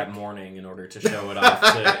it that morning in order to show it off.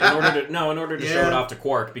 Show it off to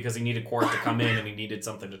Quark because he needed Quark to come in and he needed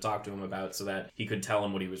something to talk to him about so that he could tell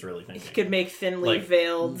him what he was really thinking. He could make thinly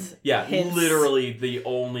veiled hints. Literally the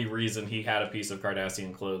only reason he had a piece of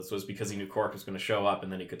Cardassian clothes was because he knew Quark was going to show up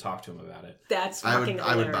and then he could talk to him about it. That's fucking hilarious.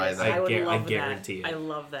 I would buy that. I guarantee that. I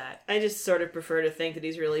love that. I just sort of prefer to think that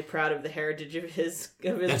he's really proud of the heritage of his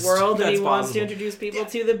world and he wants to introduce people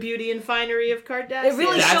to the beauty and finery of Cardassia. It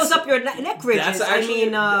really shows up your neck ridges.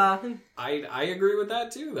 I agree with that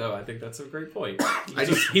too, though. I think that's a great point.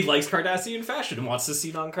 He likes Cardassian fashion and wants to see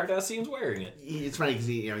non-Cardassians wearing it. It's funny because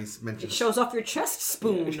he's mentioned it shows off your chest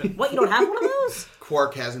spoon. What, you don't have one of those?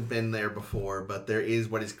 Quark hasn't been there before, but there is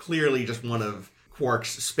what is clearly just one of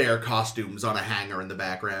Quark's spare costumes on a hanger in the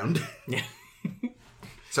background. Yeah.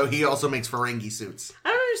 So he also makes Ferengi suits. I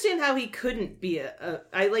don't understand how he couldn't be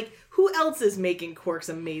who else is making Quark's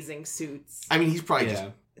amazing suits? I mean, he's probably just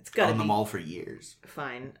it's gotta owned them all for years.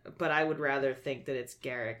 Fine, but I would rather think that it's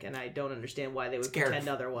Garrick, and I don't understand why they would pretend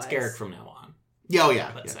otherwise. It's Garrick from now on.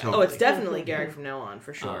 Yeah, totally. Oh, it's definitely Garrick from now on,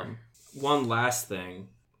 for sure. One last thing,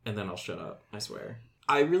 and then I'll shut up, I swear.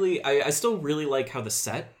 I still really like how the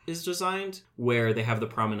set is designed, where they have the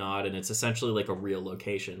promenade and it's essentially like a real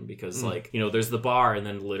location because there's the bar and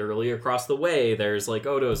then literally across the way there's like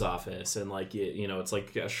Odo's office and like, it's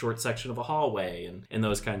like a short section of a hallway and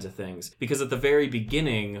those kinds of things. Because at the very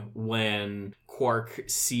beginning when Quark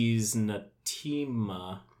sees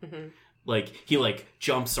Natima, like he like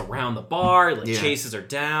jumps around the bar, chases her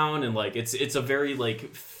down and like it's a very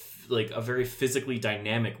like a very physically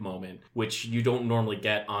dynamic moment, which you don't normally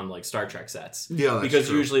get on like Star Trek sets. Yeah, that's because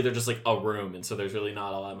true. Usually they're just like a room, and so there's really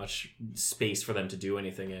not all that much space for them to do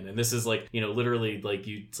anything in. And this is like, literally like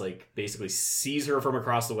it's like basically sees her from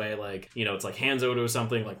across the way, like it's like hands Odo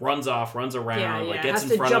something, like runs off, runs around, like gets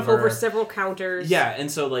in front of her. Has to jump over several counters. Yeah, and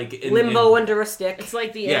so like limbo under a stick. It's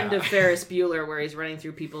like the end of Ferris Bueller, where he's running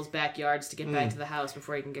through people's backyards to get back to the house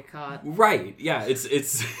before he can get caught. Right? Yeah, it's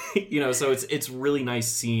so it's really nice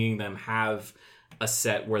seeing them have a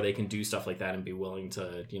set where they can do stuff like that and be willing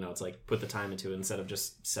to, it's like put the time into it instead of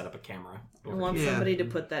just set up a camera. I want somebody to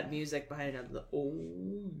put that music behind it.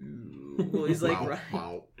 He's like,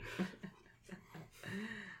 wow.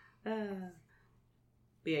 But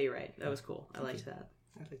yeah, you're right. That was cool. I liked that.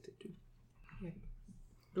 I liked it too.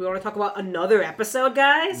 Do we want to talk about another episode,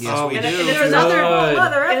 guys? Yes, we do. And there's another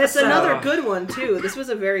episode. And it's another good one, too. This was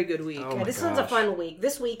a very good week. Yeah, this one's a fun week.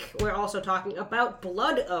 This week, we're also talking about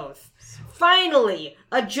Blood Oath. Finally,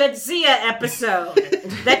 a Jadzia episode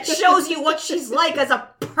that shows you what she's like as a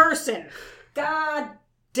person. God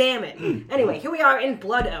damn it. Anyway, here we are in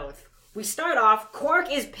Blood Oath. We start off, Quark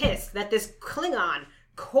is pissed that this Klingon,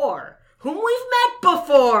 Kor, whom we've met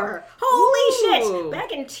before. Holy shit!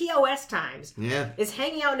 Back in TOS times. Yeah. Is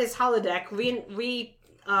hanging out in his holodeck, what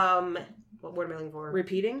word am I looking for?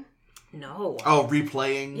 Repeating? No. Oh,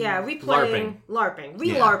 replaying? Yeah, replaying. LARPing.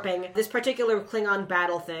 Re-LARPing this particular Klingon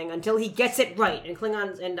battle thing until he gets it right. And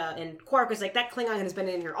Klingons and Quark is like, that Klingon has been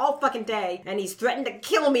in here all fucking day, and he's threatened to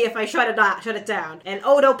kill me if I shut it down. And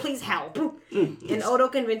Odo, please help. And Odo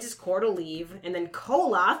convinces Kor to leave, and then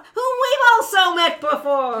Koloth, whom we've also met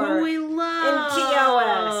before. Who we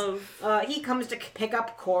love. In TOS. He comes to pick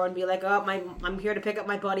up Kor and be like, I'm here to pick up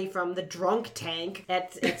my buddy from the drunk tank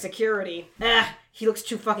at security. He looks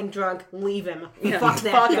too fucking drunk. Leave him. Yeah, fuck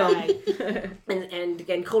that guy. and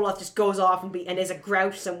Koloth just goes off and is a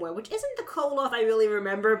grouch somewhere, which isn't the Koloth I really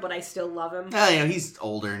remember, but I still love him. He's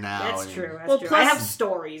older now. That's true. Plus, I have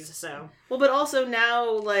stories, so. Well, but also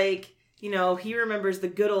now, like, he remembers the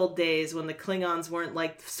good old days when the Klingons weren't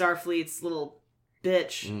like Starfleet's little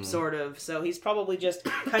bitch, sort of. So he's probably just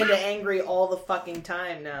kind of angry all the fucking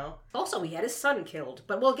time now. Also, he had his son killed,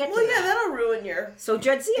 but we'll get to that. Well, yeah, that'll ruin your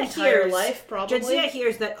Jadzia life, probably. Jadzia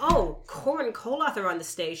hears that, Kor and Koloth are on the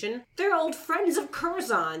station. They're old friends of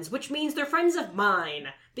Curzon's, which means they're friends of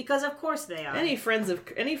mine. Because of course they are. Any friend of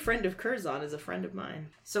Curzon is a friend of mine.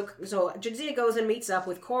 So Jadzia goes and meets up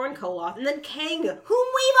with Kor and Koloth, and then Kang, whom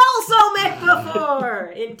we've also met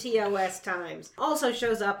before in TOS times, also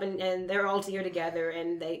shows up, and they're all here together,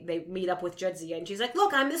 and they meet up with Jadzia, and she's like,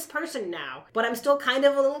 look, I'm this person now, but I'm still kind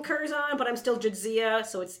of a little Curzon, but I'm still Jadzia,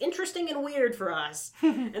 so it's interesting and weird for us.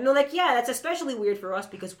 And they're like, yeah, that's especially weird for us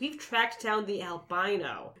because we've tracked down the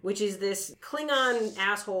albino, which is this Klingon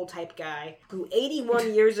asshole type guy who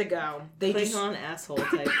 81 years ago Klingon asshole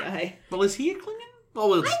type guy. Well, is he a Klingon? Well,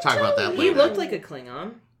 we'll just talk about that later. He looked like a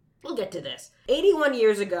Klingon. We'll get to this. 81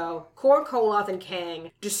 years ago, Kor, Koloth, and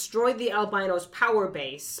Kang destroyed the albino's power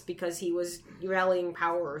base because he was rallying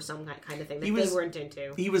power or some kind of thing that they weren't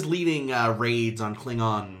into. He was leading raids on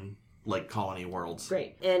Klingon, colony worlds.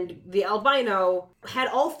 Great. And the albino had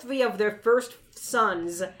all three of their first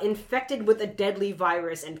sons infected with a deadly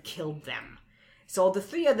virus and killed them. So the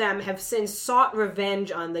three of them have since sought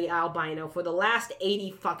revenge on the albino for the last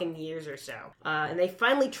 80 fucking years or so. And they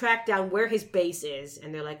finally tracked down where his base is,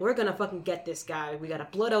 and they're like, we're gonna fucking get this guy. We got a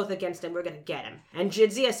blood oath against him. We're gonna get him. And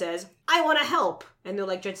Jadzia says, I want to help. And they're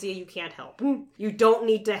like, Jadzia, you can't help. You don't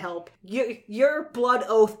need to help. Your blood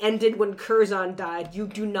oath ended when Curzon died. You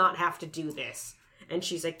do not have to do this. And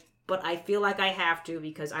she's like, but I feel like I have to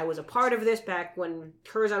because I was a part of this back when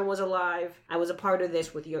Curzon was alive. I was a part of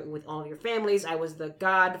this with all of your families. I was the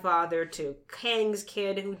godfather to Kang's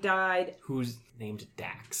kid who died. Who's named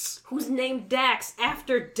Dax. Who's named Dax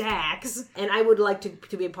after Dax. And I would like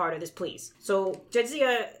to be a part of this, please. So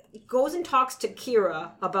Jadzia goes and talks to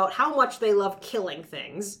Kira about how much they love killing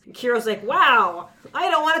things. Kira's like, wow, I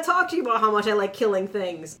don't want to talk to you about how much I like killing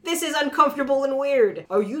things. This is uncomfortable and weird.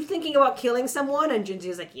 Are you thinking about killing someone? And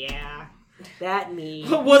Jinzia's like, yeah, that me.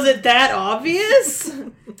 Was it that obvious?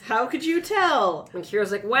 How could you tell? And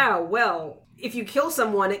Kira's like, wow, well, if you kill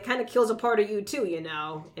someone, it kind of kills a part of you too, you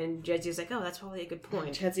know? And Jinzia's like, oh, that's probably a good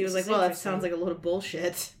point. Jinzia was like, well, that sounds like a load of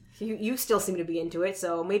bullshit. You still seem to be into it,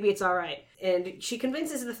 so maybe it's all right. And she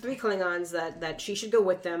convinces the 3 Klingons that she should go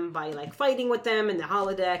with them by, like, fighting with them in the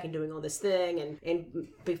holodeck and doing all this thing and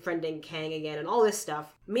befriending Kang again and all this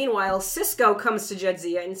stuff. Meanwhile, Sisko comes to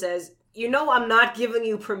Jadzia and says, you know I'm not giving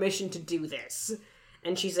you permission to do this.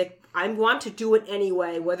 And she's like, I want to do it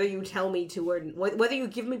anyway, whether you tell me to or whether you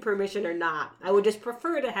give me permission or not. I would just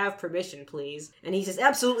prefer to have permission, please. And he says,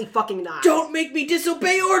 absolutely fucking not. Don't make me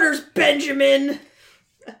disobey orders, Benjamin!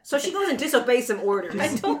 So she goes and disobeys some orders.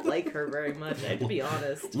 I don't like her very much, I have to be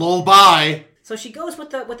honest. Lol, bye. So she goes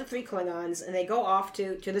with the 3 Klingons, and they go off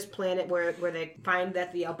to this planet where they find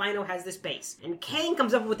that the albino has this base. And Kang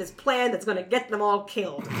comes up with this plan that's going to get them all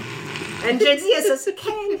killed. And Jadzia says,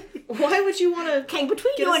 Kang, why would you want to Kang,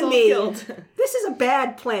 between you and me, this is a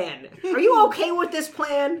bad plan. Are you okay with this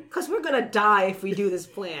plan? Because we're going to die if we do this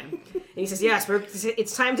plan. And he says, yes,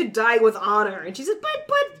 it's time to die with honor. And she says,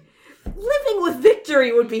 but living with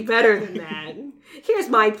victory would be better than that. Here's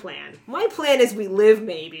my plan. My plan is we live,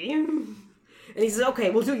 maybe. And he says,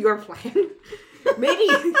 okay, we'll do your plan. Maybe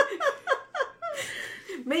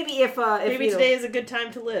today is a good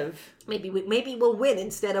time to live. Maybe we'll win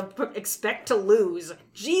instead of expect to lose.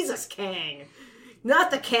 Jesus, Kang.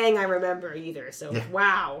 Not the Kang I remember either, so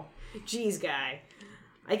wow. Jeez, guy.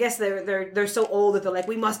 I guess they're so old that they're like,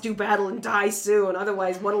 we must do battle and die soon,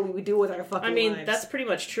 otherwise what will we do with our fucking lives? That's pretty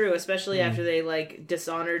much true, especially after they, like,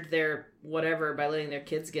 dishonored their whatever by letting their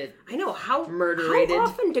kids get murderated. How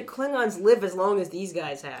often do Klingons live as long as these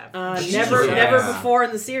guys have? Never before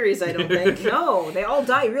in the series, I don't think. No, they all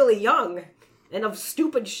die really young, and of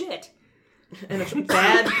stupid shit. And of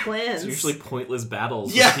bad plans. It's usually pointless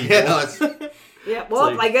battles. Yeah. Yeah,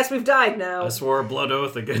 well, I guess we've died now. I swore a blood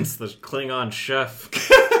oath against the Klingon chef.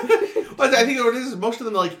 Well, I think what it is most of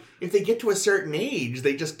them, like, if they get to a certain age,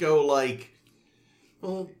 they just go, like,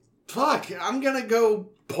 well, fuck, I'm gonna go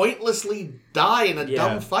pointlessly die in a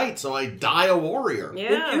dumb fight, so I die a warrior.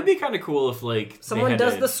 Yeah. It would be kind of cool if, like... someone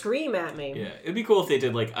does the scream at me. Yeah, it'd be cool if they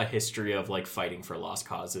did, like, a history of, like, fighting for lost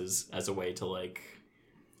causes as a way to, like,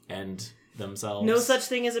 end themselves. No such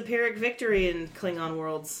thing as a Pyrrhic victory in Klingon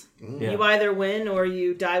worlds. Yeah. You either win or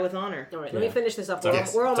you die with honor. All right, let me finish this up.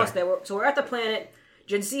 We're almost there. So we're at the planet.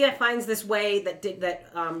 Jadzia finds this way that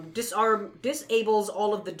disables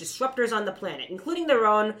all of the disruptors on the planet, including their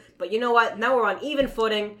own. But you know what? Now we're on even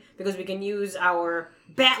footing because we can use our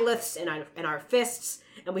batliths and our fists.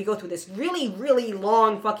 And we go through this really, really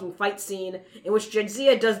long fucking fight scene in which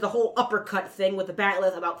Jadzia does the whole uppercut thing with the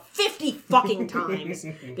batleth about 50 fucking times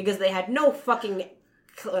because they had no fucking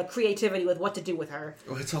creativity with what to do with her.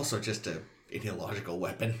 Well, it's also just an ideological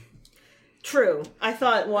weapon. True. I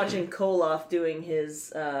thought watching Koloff doing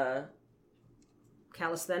his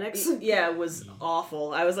calisthenics was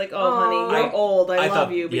awful. I was like, oh honey, you're old. I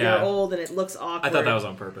love you, but you're old and it looks awkward. I thought that was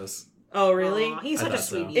on purpose. Oh really? He's such a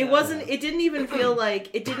sweetie. It didn't even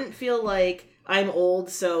feel like I'm old,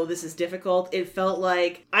 so this is difficult. It felt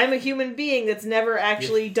like I'm a human being that's never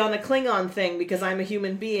actually done a Klingon thing because I'm a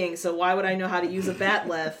human being, so why would I know how to use a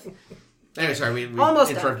batleth? Anyway, sorry, we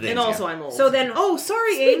almost interrupted Ames, and also I'm old. So then,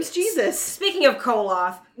 sorry, Ames, Jesus. Speaking of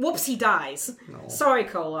Koloff, whoops, he dies. No. Sorry,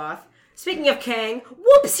 Koloff. Speaking of Kang,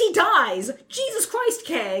 whoops, he dies! Jesus Christ,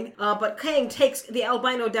 Kang! But Kang takes the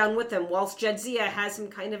albino down with him, whilst Jadzia has him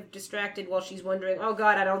kind of distracted while she's wondering, oh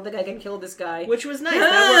god, I don't think I can kill this guy. Which was nice.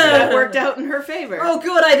 That worked out in her favor. Oh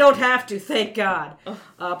good, I don't have to, thank god.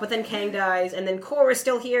 But then Kang dies, and then Kor is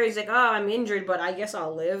still here. He's like, I'm injured, but I guess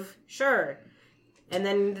I'll live. Sure. And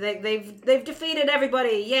then they've defeated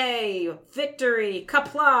everybody. Yay! Victory!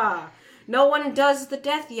 Kapla! No one does the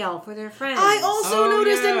death yell for their friends. I also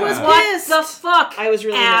noticed and was pissed. What the fuck? I was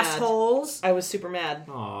really assholes. Mad. I was super mad.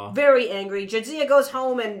 Aww. Very angry. Jadzia goes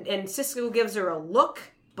home and Sisko gives her a look,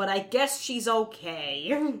 but I guess she's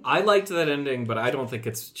okay. I liked that ending, but I don't think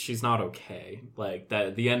she's not okay. Like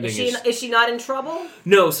that, the ending is she not in trouble?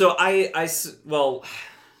 No. So I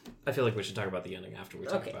feel like we should talk about the ending after we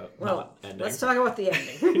talk about not ending. Let's talk about the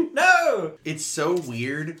ending. No! It's so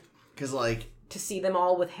weird, because, like... To see them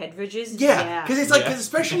all with head ridges? Yeah, because it's like,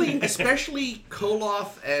 especially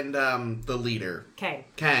Koloff and the leader,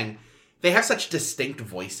 Kang, they have such distinct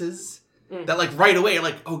voices That, like, right away,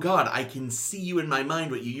 like, oh god, I can see you in my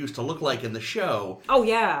mind what you used to look like in the show. Oh,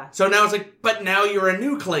 yeah. So now it's like, but now you're a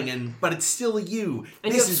new Klingon, but it's still you.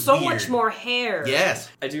 And this you have is so weird. much more hair. Yes.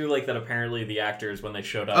 I do like that apparently the actors, when they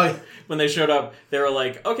showed up, they were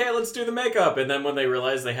like, okay, let's do the makeup. And then when they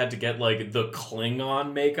realized they had to get, like, the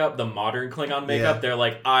Klingon makeup, the modern Klingon makeup, they're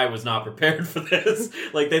like, I was not prepared for this.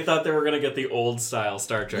 Like, they thought they were going to get the old-style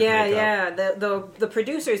Star Trek makeup. Yeah. The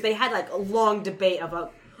producers, they had, like, a long debate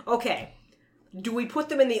about, okay, do we put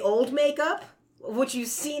them in the old makeup, which you've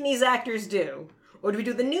seen these actors do? Or do we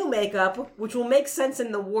do the new makeup, which will make sense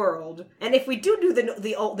in the world? And if we do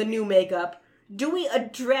the new makeup, do we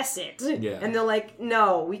address it? Yeah. And they're like,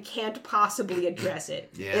 no, we can't possibly address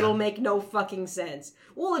it. Yeah. It'll make no fucking sense.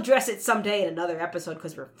 We'll address it someday in another episode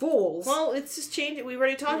because we're fools. Well, it's just changing. We've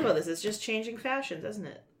already talked about this. It's just changing fashions, isn't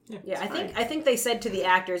it? Yeah, I think they said to the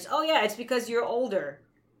actors, oh yeah, it's because you're older.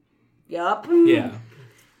 Yup. Yeah.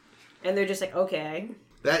 And they're just like, okay.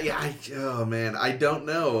 Oh man, I don't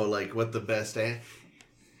know, like, what the best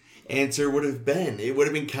answer would have been. It would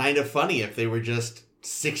have been kind of funny if they were just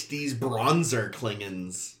 60s bronzer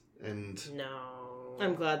Klingons. And No.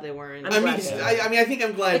 I'm glad they weren't. I think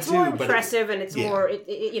I'm glad it's too. More impressive, and it's yeah. more,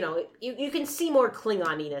 you can see more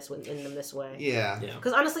Klingoniness in them this way. Yeah.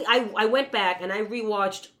 Because honestly, I went back and I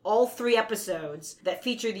rewatched all 3 episodes that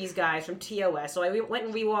feature these guys from TOS. So I went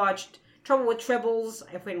and rewatched Trouble with Tribbles,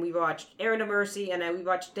 I went and rewatched Errand of Mercy, and I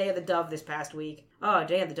rewatched Day of the Dove this past week. Oh,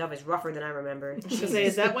 Day of the Dove is rougher than I remember. I was gonna say,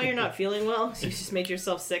 is that why you're not feeling well? You just made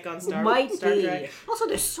yourself sick on Star Trek? Also,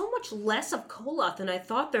 there's so much less of Koloth than I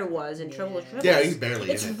thought there was in Trouble with Tribbles. Yeah, he's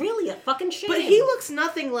barely It's in it. really a fucking shame. But he looks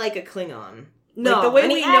nothing like a Klingon. No, like, the way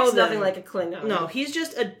and we he know acts them, nothing like a Klingon. No, he's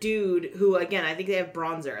just a dude who, again, I think they have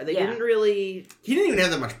bronzer. They didn't really... He didn't even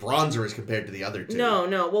have that much bronzer as compared to the other two.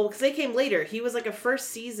 No. Well, because they came later. He was like a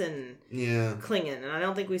first season Klingon, and I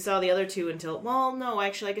don't think we saw the other two until... Well, no,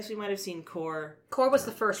 actually, I guess we might have seen Kor. Kor was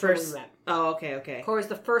the first one we met. Oh, okay. Kor was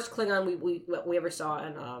the first Klingon we ever saw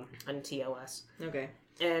on TOS. Okay.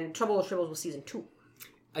 And Trouble with Tribbles was season 2.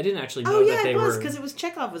 I didn't actually know that they were... Oh, yeah, it was, because it was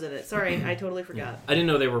Chekhov was in it. Sorry, I totally forgot. I didn't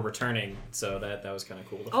know they were returning, so that was kind of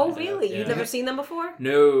cool to find Oh, really? out. Yeah. You've never seen them before?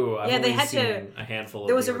 No, I've they only had seen a handful of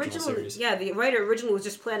There was the original originally, series. yeah, the writer originally was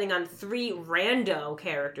just planning on 3 rando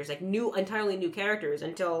characters, like entirely new characters,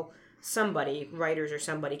 until writers or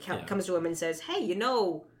somebody, comes to him and says, hey,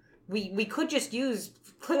 we could just use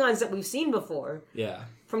Klingons that we've seen before. Yeah.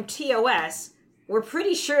 From TOS. We're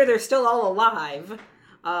pretty sure they're still all alive.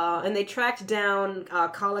 And they tracked down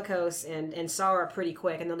Kalikos and Sarah pretty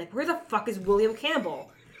quick, and they're like, where the fuck is William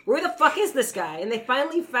Campbell? Where the fuck is this guy? And they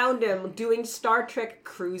finally found him doing Star Trek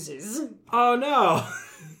cruises. Oh, no.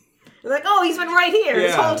 They're like, oh, he's been right here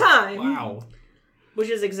this whole time. Wow. Which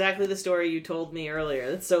is exactly the story you told me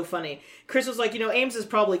earlier. That's so funny. Chris was like, Ames has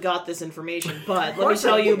probably got this information, but let me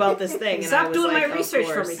tell you about this thing. And Stop I was doing like, my research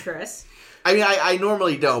for me, Chris. I mean, I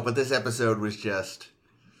normally don't, but this episode was just...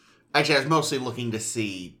 Actually, I was mostly looking to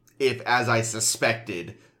see if, as I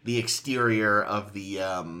suspected, the exterior of the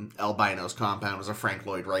Albinos compound was a Frank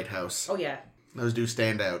Lloyd Wright house. Oh, yeah. Those do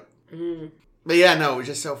stand out. Mm. But yeah, no, it was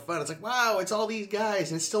just so fun. It's like, wow, it's all these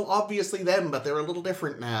guys, and it's still obviously them, but they're a little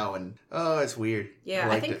different now, and it's weird. Yeah,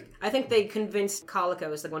 I think they convinced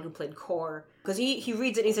Kalikos, the one who played Kor, because he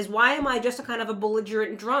reads it and he says, why am I just a kind of a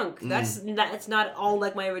belligerent drunk? That's not all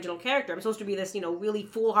like my original character. I'm supposed to be this, really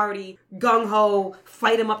foolhardy, gung-ho,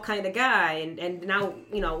 fight-em-up kind of guy, and now,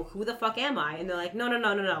 who the fuck am I? And they're like, no.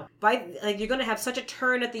 You're going to have such a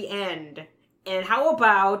turn at the end, and how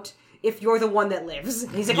about... if you're the one that lives.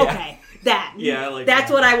 And he's like, okay, that. Yeah, I like that's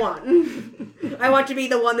that. what I want. I want to be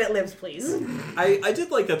the one that lives, please. I did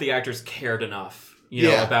like that the actors cared enough,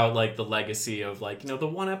 about, like, the legacy of, like, the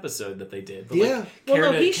one episode that they did. But,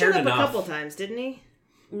 he showed up a couple times, didn't he?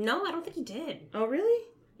 No, I don't think he did. Oh, really?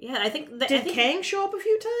 Yeah, I think... Did Kang show up a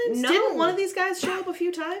few times? No. Didn't one of these guys show up a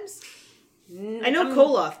few times? I know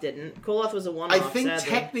Koloth didn't. Koloth was a one-off, I think sadly.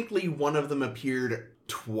 technically one of them appeared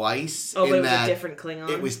twice. Oh, but it was a different Klingon?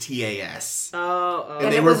 It was TAS. Oh.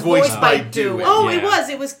 And they were voiced by Dewey. Oh, yeah.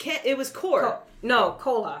 It was Kor. No,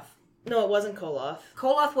 Koloth. No, it wasn't Koloth.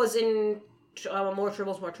 Koloth was in More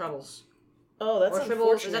Tribbles, More Troubles. Oh, that's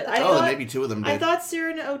unfortunate. Then maybe 2 of them did. I thought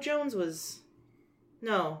Cyrano O. Jones was...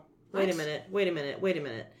 No. Wait a minute.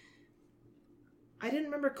 I didn't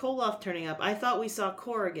remember Koloth turning up. I thought we saw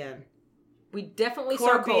Kor again. We definitely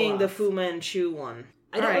Kor saw Koloth. being the Fu Manchu one.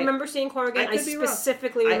 I don't remember seeing Kor again. I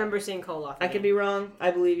specifically remember seeing Koloth again. I could be wrong.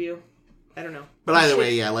 I believe you. I don't know. But either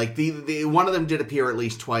way, yeah, like the one of them did appear at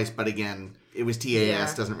least twice, but again, it was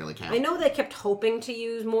TAS, doesn't really count. I know they kept hoping to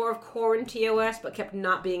use more of Kor in TOS, but kept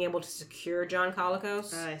not being able to secure John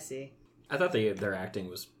Kalikos. I see. I thought their acting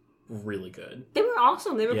was really good. They were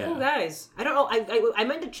awesome. They were cool guys. I don't know. I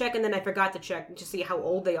meant to check and then I forgot to check to see how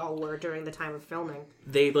old they all were during the time of filming.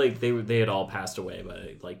 They had all passed away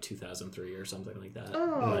by like 2003 or something like that.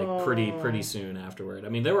 Like pretty soon afterward. I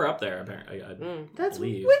mean, they were up there apparently. That's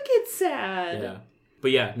believe. wicked sad. Yeah.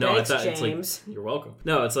 But yeah, no, Thanks, I thought James. it's like you're welcome.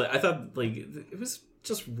 No, it's like I thought like it was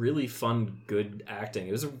just really fun, good acting.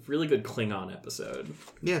 It was a really good Klingon episode.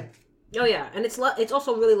 Yeah. Oh yeah, and it's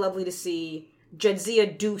also really lovely to see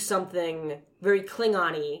Jadzia do something very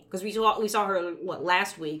Klingon-y, because we saw her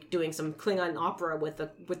last week doing some Klingon opera with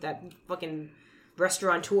that fucking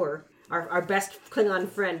restaurateur, our best Klingon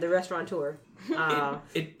friend, the restaurateur.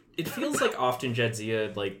 It feels like often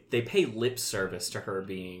Jadzia, like they pay lip service to her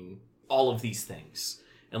being all of these things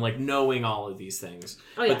and like knowing all of these things.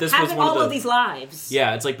 Oh yeah, but this having was all of these lives.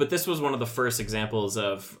 Yeah, it's like, but this was one of the first examples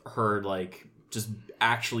of her like just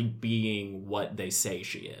actually being what they say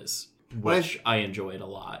she is, which I enjoyed a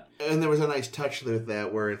lot. And there was a nice touch with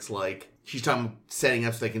that where it's like she's setting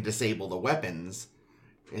up so they can disable the weapons.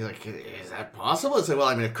 And he's like, is that possible? It's like, well,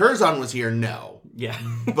 I mean, if Curzon was here, no. Yeah.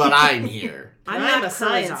 But I'm here. I'm a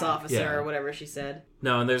science officer or whatever she said.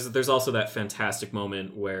 No, and there's also that fantastic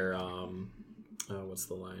moment where what's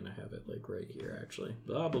the line? I have it like right here actually.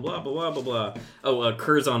 Blah blah blah blah blah blah. Oh,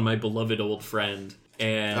 Curzon, my beloved old friend.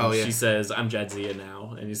 And she says, I'm Jadzia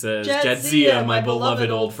now. And he says, Jadzia, my beloved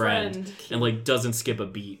old friend. And like doesn't skip a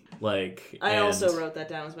beat. Like I also wrote that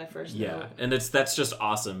down as my first note. Yeah, and that's just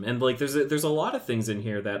awesome. And like there's a lot of things in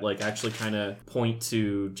here that like actually kind of point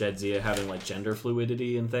to Jadzia having like gender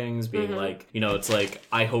fluidity and things, being like, you know, it's like,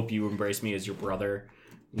 I hope you embrace me as your brother.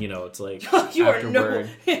 You know, it's like you are no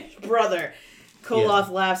brother. Koloth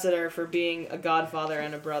laughs at her for being a godfather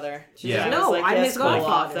and a brother. She's like, no, like, I'm his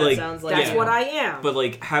godfather. That sounds like that's what I am. But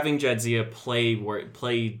like having Jadzia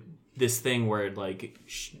play this thing where like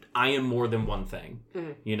I am more than one thing.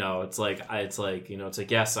 You know, it's like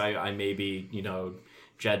yes, I may be, you know,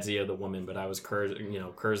 Jadzia the woman, but I was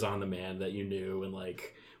Curzon the man that you knew and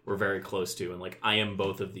like were very close to, and like I am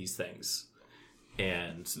both of these things.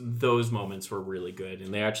 And those moments were really good,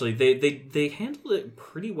 and they actually they handled it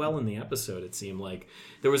pretty well in the episode. It seemed like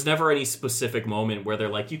there was never any specific moment where they're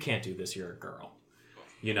like, you can't do this, you're a girl.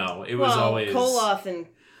 You know, it was always Koloth and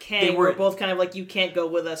Kang were both kind of like, you can't go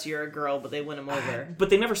with us, you're a girl, but they win him over. But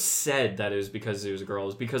they never said that it was because it was a girl. It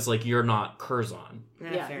was because like you're not Curzon.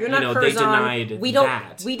 Yeah, you're not Curzon. They denied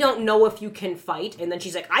that. We don't know if you can fight. And then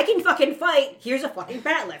she's like, I can fucking fight. Here's a fucking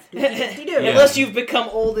bat lift. Unless you've become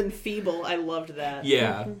old and feeble. I loved that.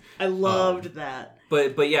 Yeah. I loved that.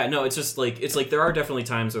 But yeah, no, it's just like, it's like there are definitely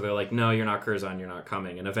times where they're like, no, you're not Curzon, you're not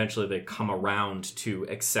coming. And eventually they come around to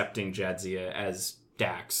accepting Jadzia as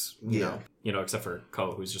Dax, you know, except for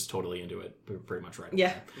Ko, who's just totally into it pretty much right away.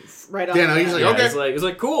 Yeah, right on. Yeah, no, he's like, okay. He's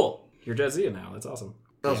like, cool, you're Jadzia now, that's awesome.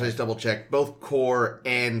 Also, just double check, both Kor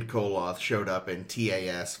and Koloth showed up in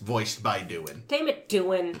TAS, voiced by Doohan. Damn it,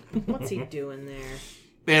 Doohan. What's he doing there?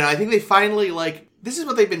 Man, I think they finally, like, this is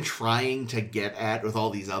what they've been trying to get at with all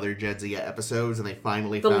these other Jadzia episodes, and they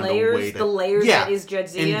finally found a way to... The layers that is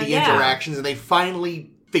Jadzia. And the interactions, and they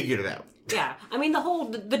finally figured it out. Yeah. I mean,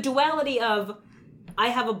 the duality of, I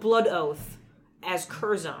have a blood oath as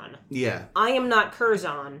Curzon. Yeah. I am not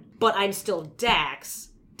Curzon, but I'm still Dax.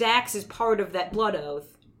 Dax is part of that blood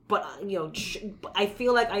oath, but, you know, I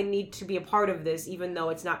feel like I need to be a part of this, even though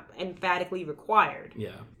it's not emphatically required.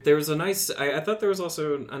 Yeah. There was a nice... I thought there was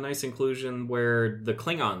also a nice inclusion where the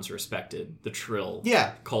Klingons respected the Trill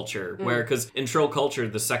culture. Where, because in Trill culture,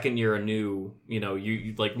 the second you're a new... You know,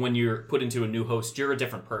 you like, when you're put into a new host, you're a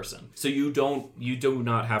different person. So you do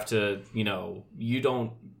not have to, you know, you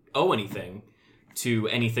don't owe anything to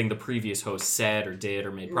anything the previous host said or did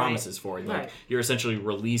or made promises for. Like, you're essentially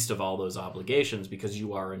released of all those obligations because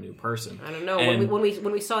you are a new person. I don't know. And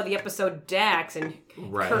when we saw the episode Dax and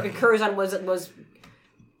Curzon was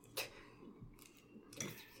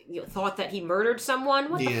thought that he murdered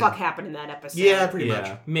someone. What the fuck happened in that episode? Yeah, pretty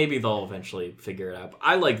much. Maybe they'll eventually figure it out.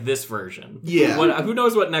 I like this version. Yeah. Who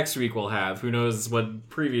knows what next week will have? Who knows what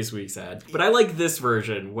previous weeks had? But I like this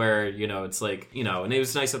version where, you know, it's like, you know, and it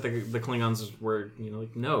was nice that the Klingons were, you know,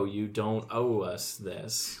 like, no, you don't owe us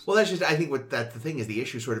this. Well, that's just, I think the thing is, the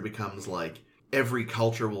issue sort of becomes like every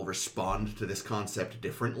culture will respond to this concept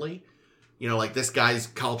differently. You know, like this guy's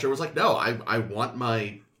culture was like, no, I want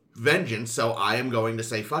my vengeance, so I am going to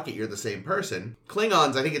say, fuck it, you're the same person.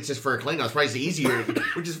 Klingons, I think it's just for Klingons, probably easier,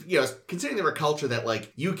 which is, you know, considering they're a culture that,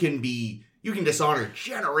 like, you can dishonor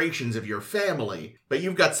generations of your family, but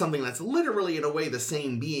you've got something that's literally, in a way, the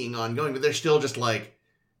same being ongoing, but they're still just like,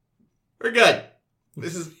 we're good.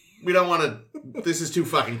 This is too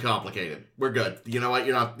fucking complicated. We're good. You know what?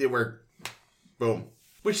 We're, boom.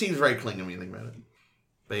 Which seems very Klingon when you think about it.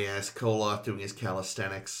 But yeah, it's Koloth doing his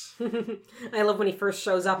calisthenics. I love when he first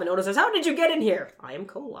shows up and Odo says, "How did you get in here?" "I am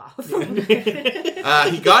Koloth."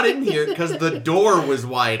 He got in here because the door was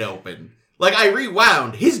wide open. Like, I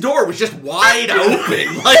rewound. His door was just wide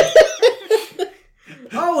open. Like,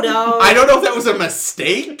 Odo! I don't know if that was a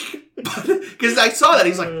mistake. Because I saw that.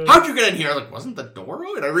 He's like, "How'd you get in here?" I'm like, "Wasn't the door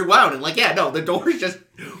open?" I rewound and like, yeah, no, the door's just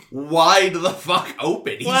wide the fuck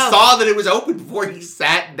open. He saw that it was open before he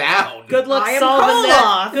sat down. Good luck solving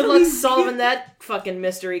that. Good luck solving that fucking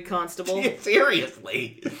mystery, Constable. Yeah,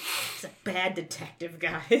 seriously. He's a bad detective,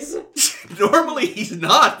 guys. Normally he's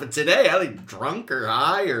not, but today I think drunk or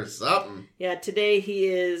high or something. Yeah, today he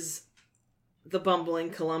is the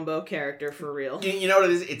bumbling Columbo character for real. You know what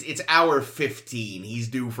it is? It's hour 15. He's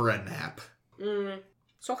due for a nap.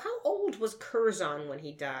 So how old was Curzon when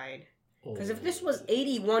he died? Because if this was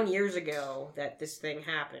 81 years ago that this thing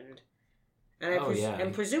happened, and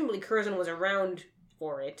and presumably Curzon was around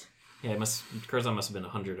for it. Yeah, Curzon must have been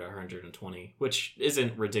 100 or 120, which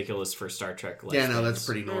isn't ridiculous for Star Trek. Yeah, no, that's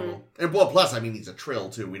pretty normal. And well, plus, I mean, he's a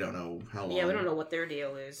Trill too. We don't know how long. Yeah, we don't know what their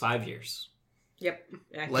deal is. 5 years. Yep.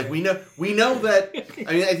 Accurate. Like, we know that,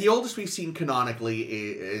 I mean, the oldest we've seen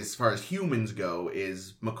canonically, as far as humans go,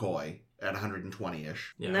 is McCoy at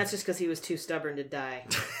 120-ish. Yeah. And that's just because he was too stubborn to die.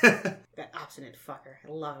 That obstinate fucker.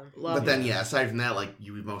 I love him. But then, yeah, aside from that, like,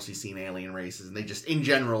 you've mostly seen alien races, and they just, in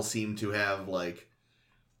general, seem to have, like,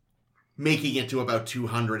 making it to about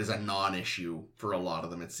 200 is a non-issue for a lot of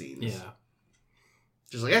them, it seems. Yeah.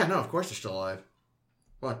 Just like, yeah, no, of course they're still alive.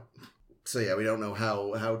 What? So, yeah, we don't know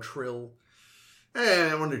how Trill...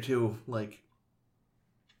 I wonder, too, like,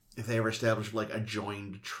 if they ever establish, like, a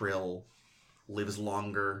joined Trill lives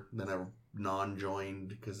longer than a non-joined,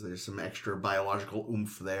 because there's some extra biological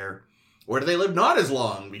oomph there. Or do they live not as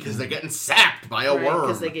long, because they're getting sapped by a worm?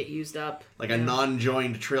 Because they get used up. Like, a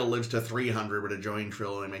non-joined Trill lives to 300, but a joined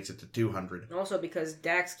Trill only makes it to 200. And also because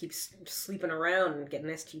Dax keeps sleeping around and getting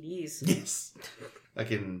STDs. Yes.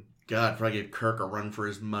 God, probably gave Kirk a run for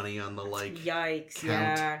his money on the, like, Yikes, count.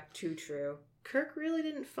 Yeah, too true. Kirk really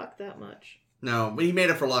didn't fuck that much. No, but he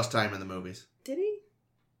made it for lost time in the movies. Did he?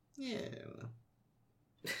 Yeah, I don't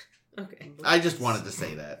know. Okay. I just wanted to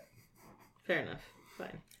say that. Fair enough.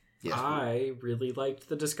 Fine. Yes, I really liked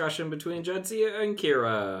the discussion between Jadzia and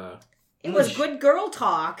Kira. It was good girl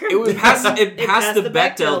talk. It passed the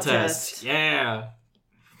Bechdel test. Yeah.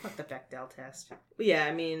 Fuck the Bechdel test. Yeah,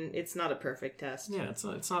 I mean, it's not a perfect test. Yeah, it's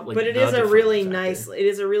not like. But it is a really nice. It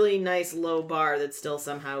is a really nice low bar that still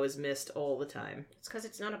somehow is missed all the time. It's because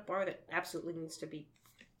it's not a bar that absolutely needs to be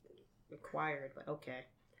required. But okay.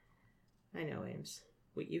 I know, Ames.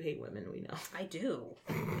 You hate women, we know. I do.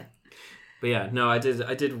 But yeah, no, I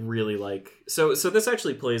did really like. So this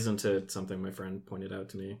actually plays into something my friend pointed out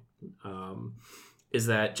to me. Is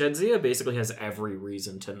that Jadzia basically has every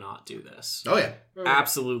reason to not do this. Oh, yeah.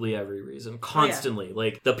 Absolutely every reason. Constantly. Oh, yeah.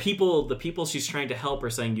 Like, the people she's trying to help are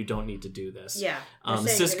saying, you don't need to do this. Yeah.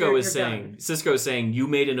 Sisko is saying, you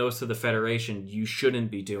made an oath to the Federation, you shouldn't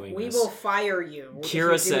be doing this. We will fire you.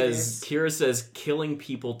 Kira says, killing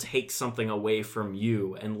people takes something away from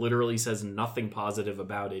you, and literally says nothing positive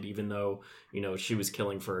about it, even though, she was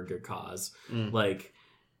killing for a good cause. Like,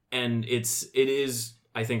 and it is...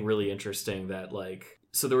 I think really interesting that, like,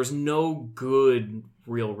 so there was no good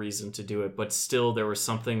real reason to do it, but still there was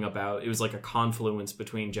something about, it was like a confluence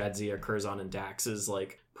between Jadzia, Curzon, and Dax's,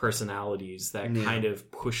 like, personalities that kind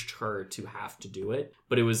of pushed her to have to do it.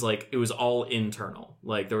 But it was like, it was all internal.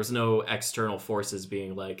 Like, there was no external forces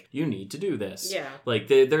being like, you need to do this. Yeah. Like,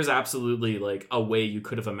 there's absolutely, like, a way you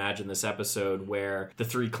could have imagined this episode where the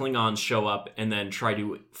 3 Klingons show up and then try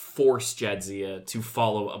to force Jadzia to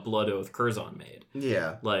follow a blood oath Curzon made.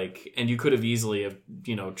 Yeah. Like, and you could have easily have,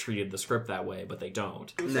 treated the script that way, but they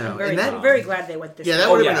don't. No. I'm very glad they went this way. Yeah,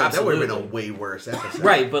 that would have been a way worse episode.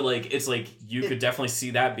 Right, but, like, it's like, you could definitely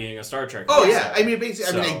see that being a Star Trek episode. Yeah. I mean,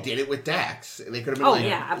 basically, they did it with Dax. They could have been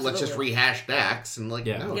absolutely. Let's just rehash Dax and, like,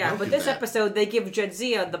 no, yeah, but this episode, they give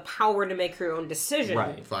Jadzia the power to make her own decision.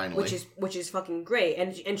 Right. Finally. Which is fucking great.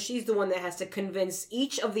 And she's the one that has to convince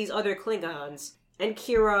each of these other Klingons and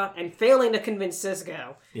Kira, and failing to convince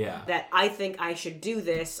Sisko that I think I should do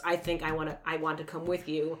this. I think I want to come with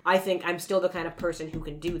you. I think I'm still the kind of person who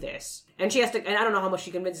can do this. And she has to, and I don't know how much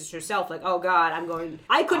she convinces herself, like, oh God,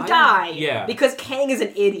 I could die because Kang is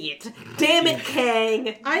an idiot. Damn it,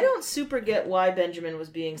 Kang. I don't super get why Benjamin was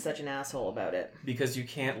being such an asshole about it. Because you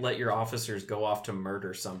can't let your officers go off to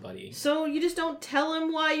murder somebody. So you just don't tell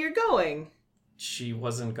him why you're going. She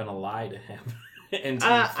wasn't gonna lie to him.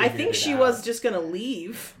 I think she was just gonna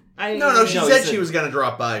leave. She said she was going to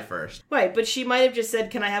drop by first. Right, but she might have just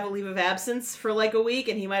said, can I have a leave of absence for like a week?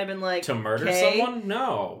 And he might have been like, to murder someone?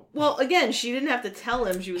 No. Well, again, she didn't have to tell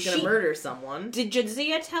him she was going to murder someone. Did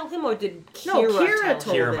Jadzia tell him, or did Kira Kira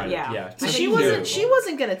told him? Yeah. She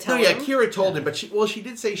wasn't going to tell him. Kira told him, but she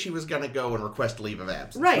did say she was going to go and request leave of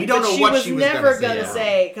absence. Right, we don't know what she was never going to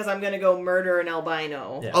say, because I'm going to go murder an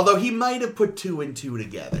albino. Yeah. Although he might have put 2 and 2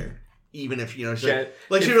 together. Even if, she was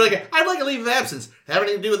like, I'd like a leave of absence. Have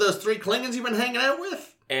anything to do with those 3 Klingons you've been hanging out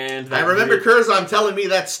with? And I remember Curzon telling me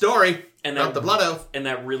that story about the Blood Oath. And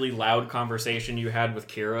that really loud conversation you had with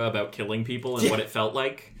Kira about killing people and what it felt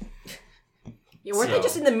like. Yeah, weren't they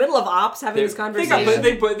just in the middle of ops having this conversation?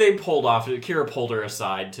 They pulled off. Kira pulled her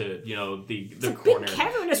aside to the it's a corner. Big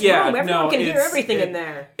cavernous room. Everyone can hear everything in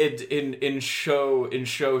there. In show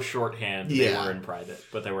shorthand, they were in private,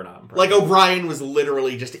 but they were not in private. Like O'Brien was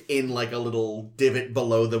literally just in like a little divot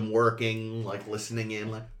below them, working, like listening in,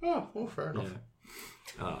 like fair enough.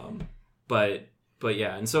 Yeah. But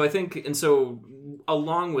yeah, and so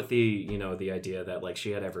along with the idea that like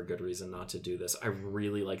she had every good reason not to do this, I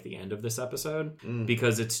really like the end of this episode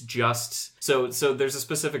because it's just so there's a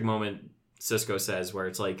specific moment Sisko says where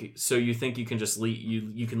it's like, so you think you can just leave,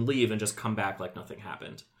 you can leave and just come back like nothing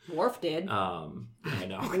happened. Worf did. I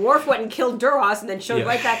know. Worf went and killed Duras and then showed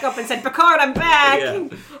right back up and said, Picard, I'm back! Yeah.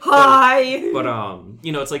 Hi! But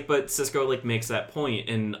it's like, but Sisko like makes that point,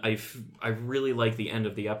 and I really like the end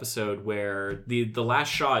of the episode where the last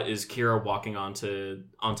shot is Kira walking onto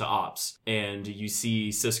Ops, and you see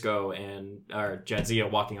Sisko or Jadzia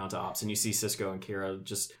walking onto Ops, and you see Sisko and Kira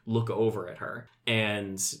just look over at her,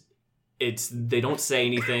 and they don't say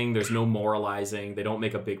anything. There's no moralizing. They don't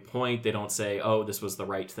make a big point. They don't say, oh, this was the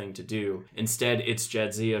right thing to do. Instead, it's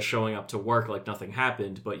Jadzia showing up to work like nothing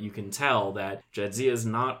happened, but you can tell that Jadzia is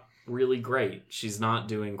not really great. She's not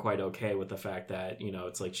doing quite okay with the fact that,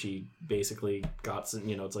 it's like she basically got some,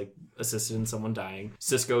 it's like assisted in someone dying.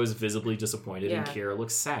 Sisko is visibly disappointed and Kira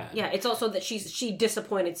looks sad. Yeah, it's also that she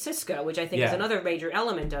disappointed Sisko, which I think is another major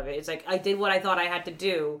element of it. It's like, I did what I thought I had to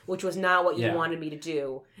do, which was not what you wanted me to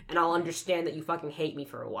do, and I'll understand that you fucking hate me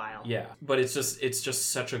for a while. Yeah, but it's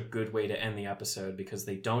just such a good way to end the episode because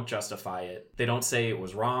they don't justify it. They don't say it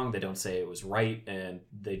was wrong, they don't say it was right, and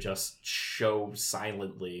they just show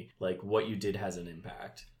silently like what you did has an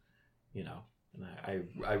impact, and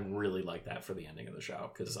I really like that for the ending of the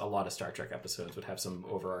show because a lot of Star Trek episodes would have some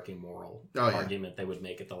overarching moral argument they would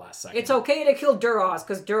make at the last second. It's okay to kill Duras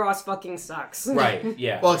because Duras fucking sucks. Right?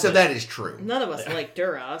 Yeah. Well, except that is true. None of us like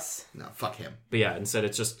Duras. No, fuck him. But yeah, instead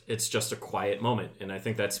it's just a quiet moment, and I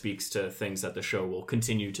think that speaks to things that the show will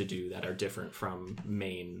continue to do that are different from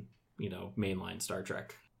mainline Star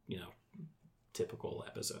Trek, typical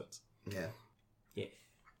episodes. Yeah. Yeah.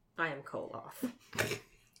 I am Koloff.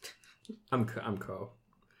 I'm Co.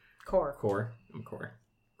 Core. I'm Core.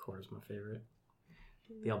 Core is my favorite.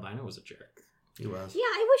 The albino was a jerk. He was. Yeah,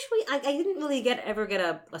 I wish I didn't really ever get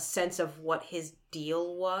a sense of what his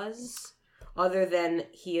deal was, other than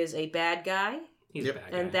he is a bad guy. He's a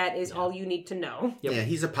bad guy. And that is all you need to know. Yep. Yeah,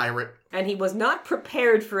 he's a pirate. And he was not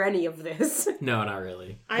prepared for any of this. No, not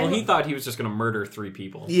really. He thought he was just going to murder 3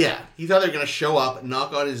 people. Yeah, he thought they were going to show up,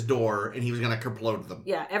 knock on his door, and he was going to kerplode them.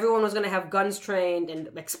 Yeah, everyone was going to have guns trained and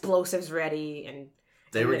explosives ready, and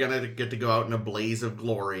they were going to get to go out in a blaze of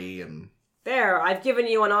glory. And there, I've given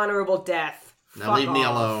you an honorable death. Now leave me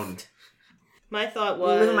alone. My thought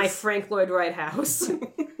was... Live in my Frank Lloyd Wright house.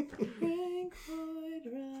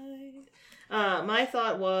 My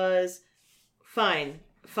thought was, fine,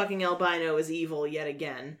 fucking albino is evil yet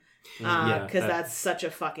again. Because that's such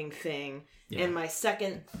a fucking thing. Yeah. And my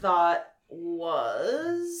second thought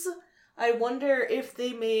was, I wonder if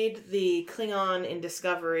they made the Klingon in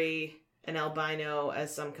Discovery an albino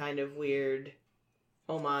as some kind of weird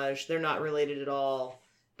homage. They're not related at all,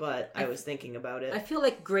 but I was thinking about it. I feel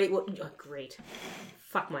like great.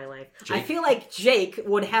 Fuck my life. Jake. I feel like Jake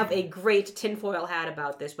would have a great tinfoil hat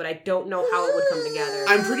about this, but I don't know how it would come together.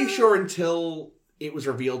 I'm pretty sure until it was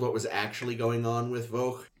revealed what was actually going on with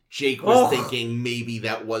Vok, Jake was thinking maybe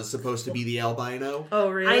that was supposed to be the albino. Oh,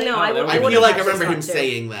 really? I know. I feel like I remember him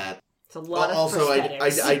saying that. It's a lot of also,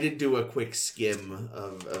 I did do a quick skim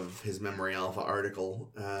of his Memory Alpha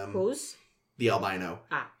article. Whose? The albino.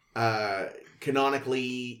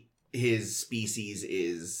 Canonically, his species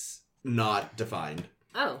is not defined.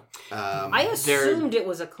 Oh. I assumed it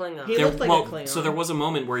was a Klingon. He looked like a Klingon. So there was a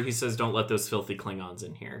moment where he says, "Don't let those filthy Klingons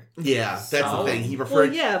in here." Yeah, that's the thing. He referred...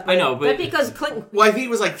 Well, yeah, I know, but... because Well, I think it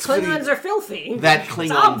was like... Klingons are filthy. That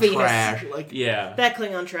Klingon trash. Like, yeah. That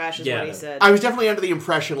Klingon trash is what he said. I was definitely under the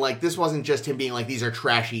impression, like, this wasn't just him being like, these are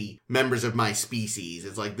trashy members of my species.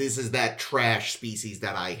 It's like, this is that trash species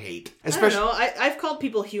that I hate. Especially... I don't know. I've called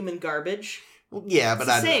people human garbage. Yeah, but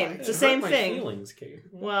it's the same thing. Feelings, Kate.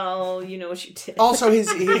 Well, you know what you did. Also, his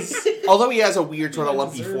although he has a weird sort of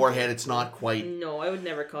lumpy forehead, it's not quite. No, I would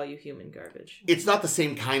never call you human garbage. It's not the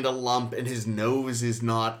same kind of lump, and his nose is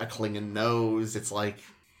not a Klingon nose. It's like,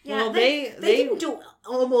 well, they didn't do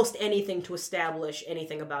almost anything to establish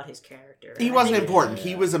anything about his character. He wasn't important.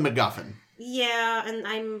 He was a MacGuffin. Yeah, and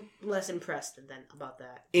I'm less impressed about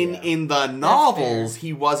that. In the novels,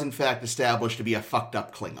 he was in fact established to be a fucked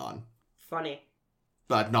up Klingon. Funny.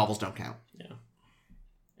 But novels don't count. Yeah.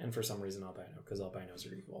 And for some reason albino, because albinos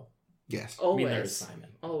are evil. Yes. Always. I mean, there's Simon.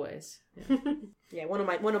 Always. Yeah. Yeah, one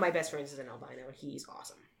of my best friends is an albino. He's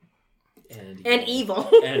awesome. And evil.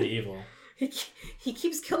 And evil. He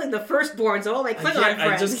keeps killing the firstborns of all my Klingon friends.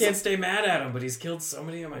 I just can't stay mad at him, but he's killed so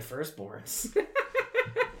many of my firstborns.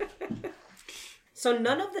 So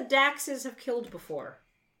none of the Daxes have killed before.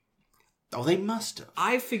 Oh, they must have.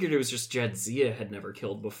 I figured it was just Jadzia had never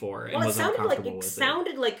killed before and Well, was uncomfortable with it. It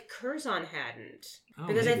sounded like Curzon hadn't. Oh,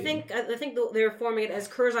 because maybe. I think they were forming it as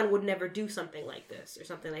Curzon would never do something like this or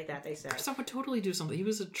something like that. They said Curzon would totally do something. He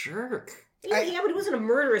was a jerk. Yeah, but he wasn't a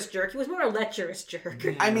murderous jerk. He was more a lecherous jerk.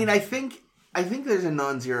 I mean, I think there's a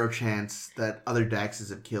non-zero chance that other Daxes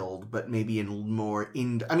have killed, but maybe in more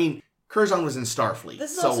I mean, Curzon was in Starfleet.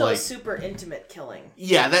 This is so also like, a super intimate killing.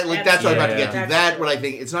 Yeah, that's what I'm about to get to. That's true. what I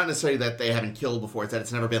think. It's not necessarily that they haven't killed before, it's that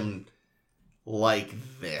it's never been like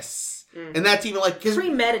this. Mm-hmm. And that's even like...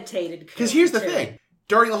 premeditated. Because here's the thing.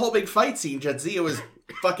 During the whole big fight scene, Jadzia was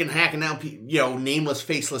fucking hacking down, nameless,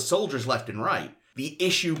 faceless soldiers left and right. The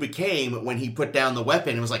issue became when he put down the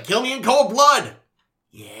weapon and was like, kill me in cold blood!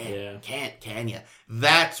 Yeah. Can't, can ya?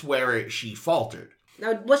 That's where she faltered.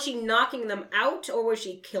 Now, was she knocking them out, or was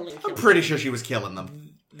she killing them? I'm pretty sure she was killing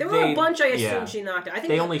them. There were a bunch I assume she knocked out. I think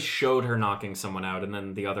they only showed her knocking someone out, and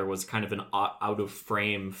then the other was kind of an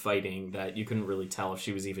out-of-frame fighting that you couldn't really tell if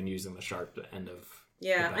she was even using the sharp end of...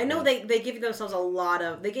 Yeah, I know they gave themselves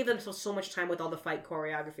they gave themselves so much time with all the fight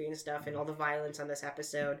choreography and stuff and all the violence on this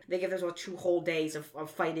episode. They gave themselves 2 whole days of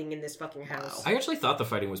fighting in this fucking house. I actually thought the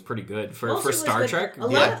fighting was pretty good for Star Trek. A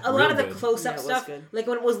lot of the good. close-up stuff, like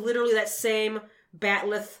when it was literally that same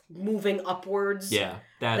Batleth moving upwards. Yeah.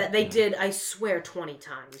 That they did, I swear, 20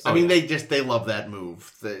 times. I mean, they love that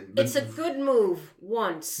move. It's a good move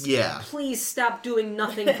once. Yeah. Please stop doing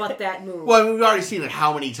nothing but that move. Well, I mean, we've already seen it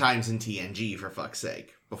how many times in TNG, for fuck's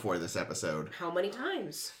sake, before this episode. How many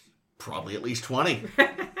times? Probably at least 20.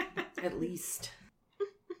 At least.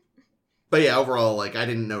 But yeah, overall, like, I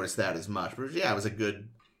didn't notice that as much. But yeah, it was a good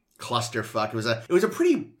clusterfuck. It was a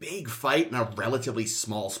pretty big fight in a relatively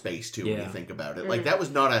small space, too, when you think about it. Like, that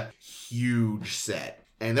was not a huge set.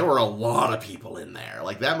 And there were a lot of people in there.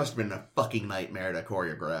 Like, that must have been a fucking nightmare to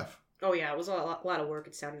choreograph. Oh, yeah, it was a lot of work,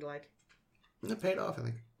 it sounded like. It paid off, I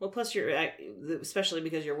think. Well, plus especially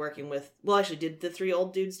because you're working with... Well, actually, did the 3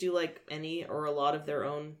 old dudes do, like, any or a lot of their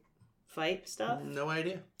own fight stuff? No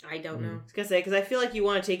idea. I don't know. I was going to say, because I feel like you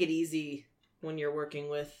want to take it easy when you're working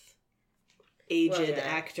with aged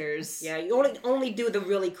actors. Yeah, you only do the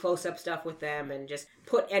really close-up stuff with them and just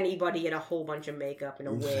put anybody in a whole bunch of makeup and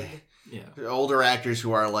a wig. Yeah. Older actors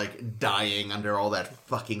who are, like, dying under all that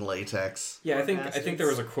fucking latex. Yeah, I think there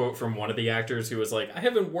was a quote from one of the actors who was like, I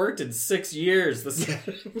haven't worked in 6 years.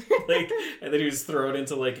 Like, and then he was thrown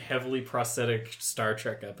into, like, heavily prosthetic Star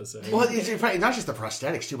Trek episodes. Well, it's not just the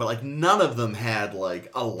prosthetics, too, but, like, none of them had, like,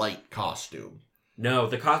 a light costume. No,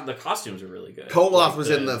 the costumes are really good. Koloth was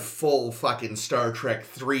in the full fucking Star Trek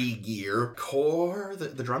 3 gear. Kor,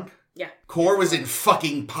 the drunk? Yeah. Kor was in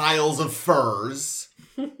fucking piles of furs.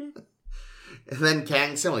 And then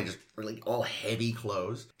Kang similarly, just really all heavy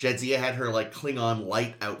clothes. Jadzia had her, like, Klingon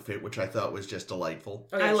light outfit, which I thought was just delightful.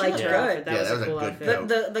 Oh, yeah, I liked her outfit. That was a cool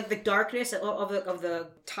outfit. The darkness of the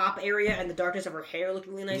top area and the darkness of her hair looked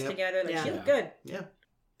really nice together. Like, she looked good. Yeah.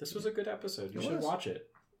 This was a good episode. You should watch it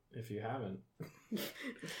if you haven't.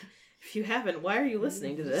 If you haven't, why are you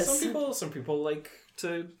listening to this? Some people like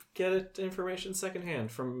to get information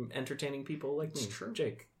secondhand from entertaining people like me. True.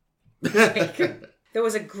 Jake. There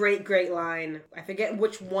was a great line. I forget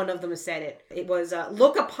which one of them said it. It was,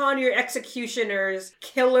 look upon your executioners,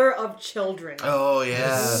 killer of children. Oh,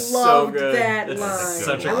 yeah. Loved that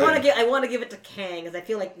line. I want to give it to Kang, because I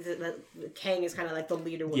feel like Kang is kind of like the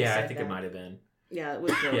leader. Yeah, I think it might have been. Yeah, it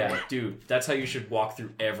was good. Yeah, dude, that's how you should walk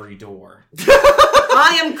through every door.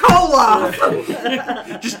 I am Koloff!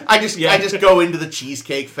 I just go into the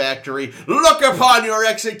Cheesecake Factory. Look upon your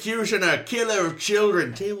executioner, killer of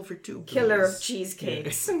children. Table for two. Killer of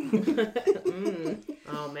cheesecakes. Oh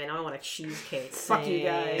man, I want a cheesecake. Fuck you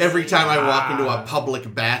guys. Every time I walk into a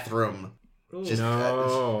public bathroom. Ooh,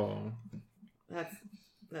 No.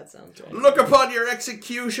 that sounds good. Look upon your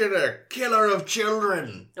executioner, killer of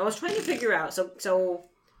children. I was trying to figure out, so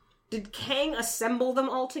did Kang assemble them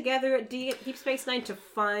all together at Deep Space Nine to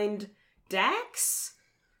find Dax?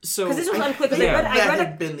 So Because this was unclear. Because that I read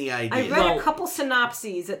had been the idea. I read a couple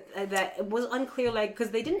synopses that it was unclear, like,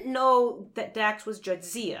 because they didn't know that Dax was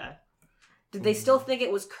Jadzia. Did they still think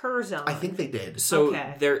it was Curzon? I think they did. So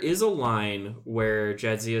Okay. there is a line where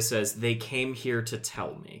Jadzia says, "They came here to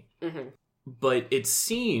tell me." Mm-hmm. But it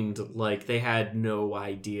seemed like they had no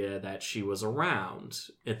idea that she was around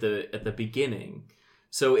at the beginning.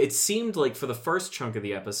 So it seemed like for the first chunk of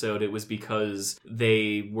the episode, it was because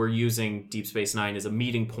they were using Deep Space Nine as a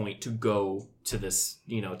meeting point to go to this,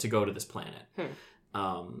 to this planet.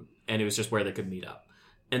 And it was just where they could meet up.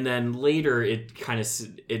 And then later,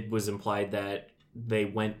 it was implied that they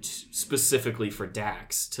went specifically for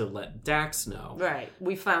Dax to let Dax know. Right.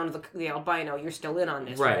 We found the albino. You're still in on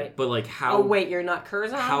this, right? But like how? Oh wait, you're not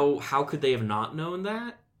Curzon? How could they have not known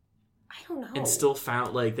that? I don't know. And still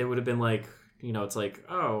found, like, they would have been like, it's like,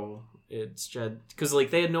 oh, it's Jed, because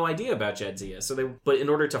like they had no idea about Jadzia. But in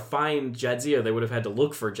order to find Jadzia, they would have had to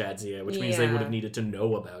look for Jadzia, which means they would have needed to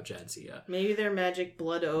know about Jadzia. Maybe their magic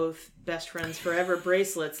blood oath, best friends forever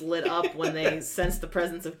bracelets lit up when they sensed the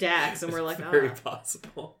presence of Dax, and we're like, very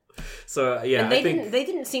possible. So yeah, and they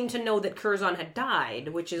didn't seem to know that Curzon had died,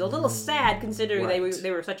 which is a little sad considering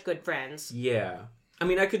they were such good friends. Yeah, I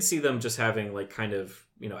mean, I could see them just having like kind of,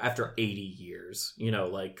 after 80 years,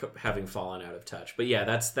 like having fallen out of touch. But yeah,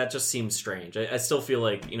 that just seems strange. I still feel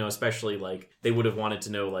like, especially like they would have wanted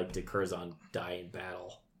to know, like, did Curzon die in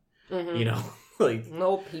battle? Mm-hmm. Like,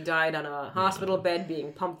 nope, he died on a hospital bed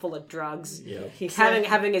being pumped full of drugs. Yeah. He's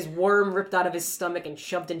having his worm ripped out of his stomach and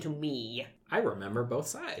shoved into me. I remember both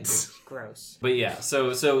sides. Gross. But yeah,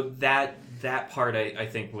 so that part I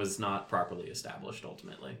think was not properly established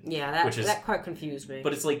ultimately. Yeah, that quite confused me.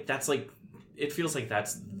 But it's like it feels like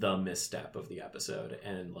that's the misstep of the episode,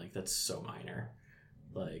 and like that's so minor.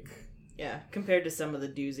 Like, yeah, compared to some of the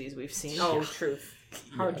doozies we've seen. Oh, truth.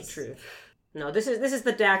 Hard truth. No, this is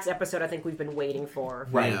the Dax episode I think we've been waiting for.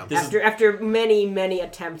 Right. Yeah. After many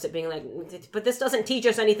attempts at being like, but this doesn't teach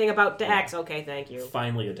us anything about Dax. Yeah. Okay, thank you.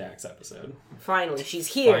 Finally a Dax episode. Finally, she's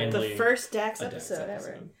here. Finally, the first Dax episode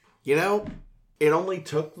ever. It only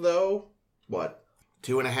took, though,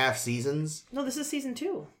 2.5 seasons? No, this is season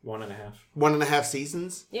 2. 1.5. 1.5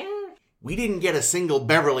 seasons? Yeah. We didn't get a single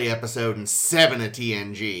Beverly episode in 7 of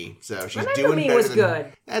TNG, so she's Remember doing Me better was than...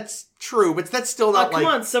 good. That's true, but that's still not come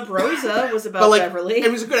on, Sub Rosa was about Beverly.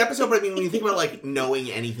 It was a good episode, but I mean, when you think about, like,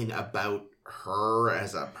 knowing anything about her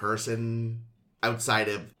as a person outside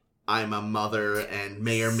of I'm a mother and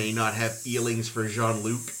may or may not have feelings for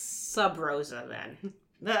Jean-Luc. Sub Rosa, then.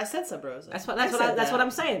 No, I said Sub Rosa. That's what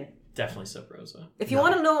I'm saying. Definitely Sub Rosa. If you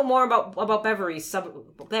want to know more about Beverly,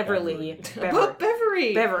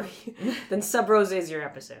 then Sub Rosa is your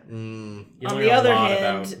episode. You On the other hand,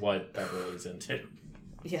 about what Beverly's into.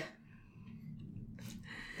 Yeah.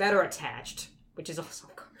 That or Attached, which is also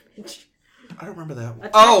garbage. I don't remember that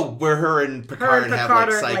one. Where her and Picard have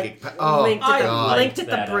like psychic. Linked at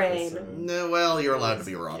the brain. Episode. No, well, you're allowed to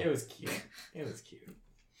be wrong. It was cute.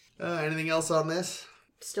 Anything else on this?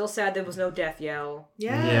 Still sad there was no death yell.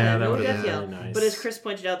 Yeah, that no would death have yell. been really nice. But as Chris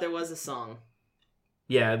pointed out, there was a song.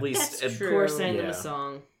 Yeah, at least That's true. Kor sang them a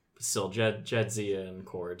song. Still, Jadzia and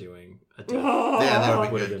Kor doing a death. Yeah,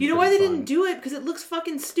 that would be good. You know why they didn't do it? Because it looks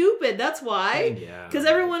fucking stupid. That's why. Yeah. Because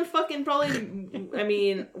everyone fucking probably... I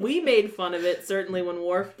mean, we made fun of it, certainly, when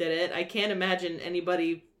Worf did it. I can't imagine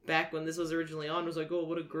anybody back when this was originally on was like, oh,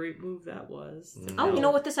 what a great move that was. Oh, you know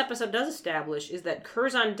what this episode does establish is that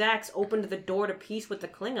Curzon Dax opened the door to peace with the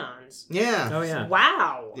Klingons. Yeah. Oh, yeah.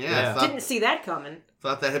 Wow. Yeah. Didn't see that coming.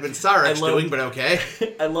 Thought that had been Sarek doing, but okay.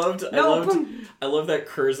 I love that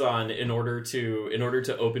Curzon, in order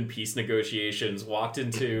to open peace negotiations, walked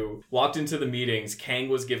into the meetings. Kang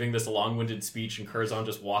was giving this long-winded speech, and Curzon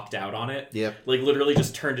just walked out on it. Yep. Like literally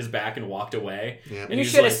just turned his back and walked away. Yep. And you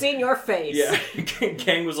should have seen your face. Yeah.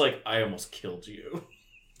 Kang was like, I almost killed you.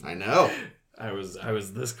 I know. I was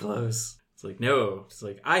this close. It's like, no. It's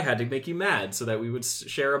like, I had to make you mad so that we would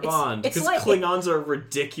share a bond. Because Klingons are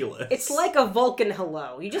ridiculous. It's like a Vulcan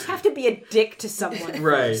hello. You just have to be a dick to someone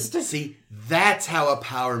right. first. See, that's how a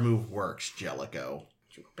power move works, Jellicoe.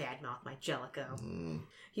 You badmouth my Jellico.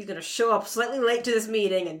 He's gonna show up slightly late to this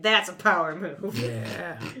meeting, and that's a power move.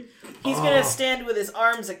 Yeah. He's gonna stand with his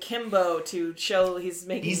arms akimbo to show he's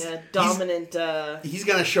making a dominant... He's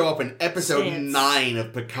gonna show up in episode stance. 9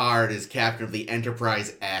 of Picard as captain of the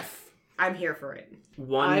Enterprise F. I'm here for it.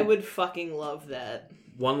 I would fucking love that.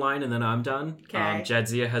 One line and then I'm done. Okay.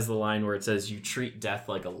 Jadzia has the line where it says, "You treat death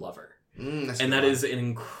like a lover." And that is an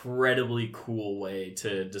incredibly cool way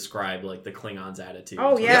to describe like the Klingons' attitude.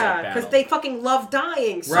 Oh yeah, because they fucking love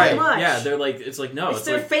dying so much. Yeah, they're like, it's like, no, it's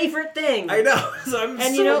their like, favorite thing. I know. So I'm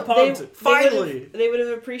And so pumped. Finally, they would have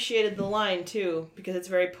appreciated the line too because it's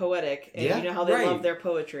very poetic, and you know how they love their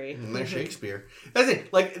poetry. And they're Shakespeare. That's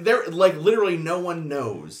it. Like they're like literally no one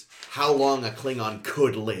knows how long a Klingon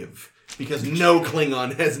could live because no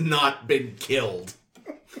Klingon has not been killed.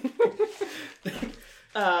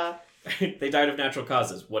 They died of natural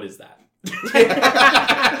causes. What is that?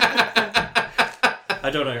 I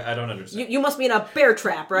don't understand. You must mean a bear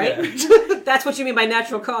trap, right? Yeah. That's what you mean by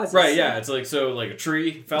natural causes. Right, yeah. It's like, so like a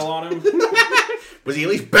tree fell on him. Was he at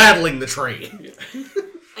least battling the tree?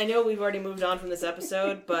 I know we've already moved on from this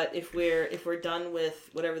episode, but if we're done with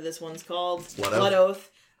whatever this one's called, Blood Oath,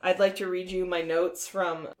 I'd like to read you my notes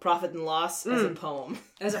from Profit and Loss as a poem.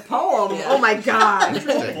 As a poem? Yeah. Oh my god.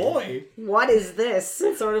 Oh boy. What is this?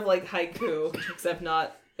 It's sort of like haiku, except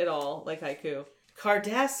not at all like haiku.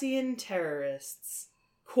 Cardassian terrorists.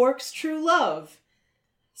 Quark's true love.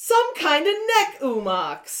 Some kind of neck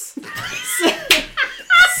umox.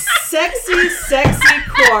 Sexy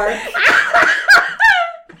Quark.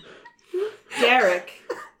 Derek,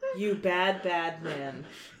 you bad man.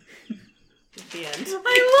 The end.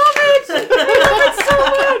 I love it!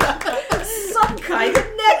 Some kind of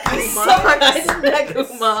neck umox. Some kind of neck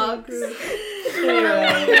umox. With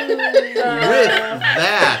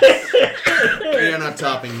that, you're not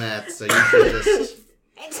topping that, so you should just...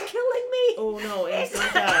 It's killing me! Oh no, Ames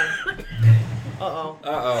don't die.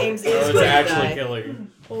 Uh-oh. Ames is it's going to actually die.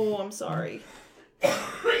 killing. Oh, I'm sorry.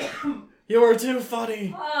 You are too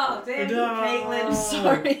funny. Oh, damn you, No. Caitlin. I'm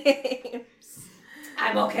sorry, Ames.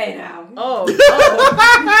 I'm okay now. Oh. Is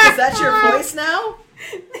that your voice now?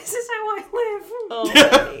 This is how I live. Oh,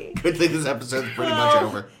 buddy. Good thing this episode's pretty much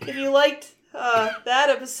over. If you liked that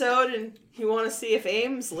episode and you want to see if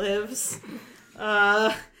Ames lives,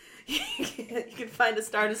 you can find A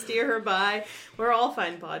Star to Steer Her By, where all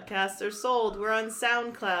fine podcasts are sold. We're on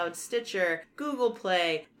SoundCloud, Stitcher, Google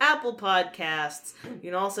Play, Apple Podcasts. You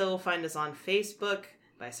can also find us on Facebook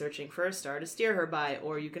by searching for A Star to Steer Her By,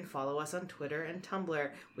 or you can follow us on Twitter and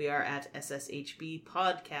Tumblr. We are at SSHB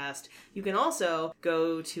Podcast. You can also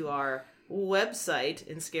go to our website,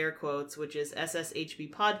 in scare quotes, which is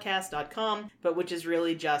sshbpodcast.com, but which is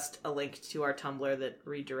really just a link to our Tumblr that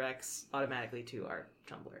redirects automatically to our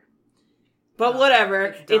Tumblr. But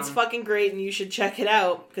whatever, it's fucking great and you should check it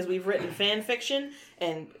out, because we've written fan fiction,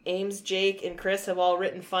 and Ames, Jake, and Chris have all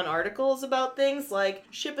written fun articles about things like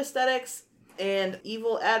ship aesthetics and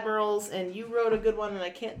evil admirals, and you wrote a good one, and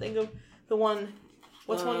I can't think of the one.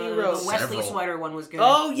 What's one you wrote? The Wesley sweater one was good.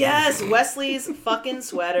 Oh, yes! Wesley's fucking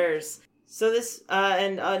sweaters. So this,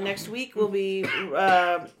 and next week we'll be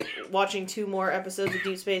watching 2 more episodes of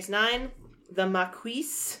Deep Space Nine. The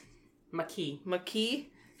Maquis. Maquis,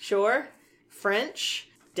 sure. French,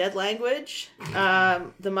 Dead Language.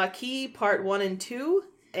 The Maquis, part 1 and 2.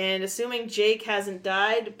 And assuming Jake hasn't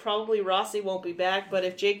died, probably Rossi won't be back, but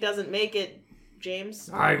if Jake doesn't make it, James?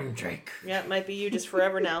 I'm Jake. Yeah, it might be you just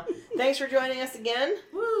forever now. Thanks for joining us again.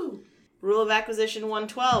 Woo! Rule of Acquisition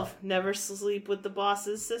 112. Never sleep with the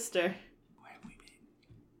boss's sister.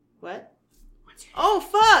 What? Oh,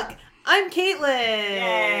 fuck! I'm Caitlin!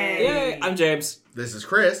 Yay! I'm James. This is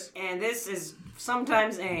Chris. And this is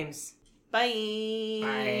Sometimes Ames. Bye!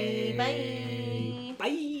 Bye. Bye! Bye.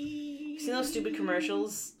 See those stupid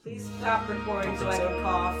commercials? Please stop recording so I can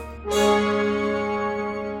cough.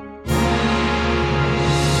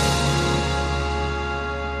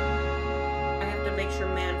 I have to make sure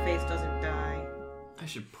Man-Face doesn't die. I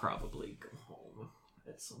should probably go home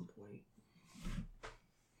at some point.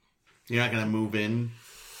 You're not gonna move in,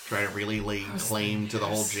 try to really lay claim to the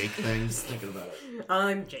whole Jake thing. Thinking about it.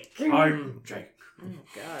 I'm Jake. I'm Jake. Oh,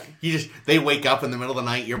 God. They wake up in the middle of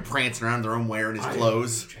the night, you're prancing around the room wearing his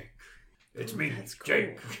clothes. Jake. It's me, Cool.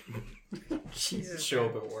 Jake. Jesus. Show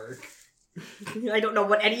up at work. I don't know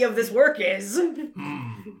what any of this work is.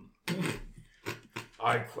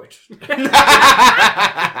 I quit.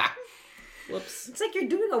 Whoops. It's like you're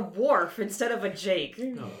doing a Worf instead of a Jake.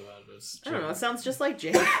 No, that was I don't know, it sounds just like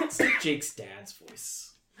Jake. It's like Jake's dad's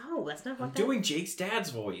voice. No, that's not what I'm doing Jake's dad's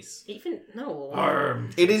voice. Even no.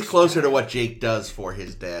 It is closer to what Jake does for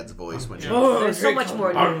his dad's voice when there's so much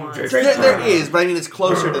more nuance. There is, but I mean it's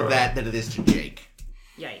closer to that than it is to Jake.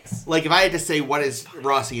 Yikes. Like if I had to say what is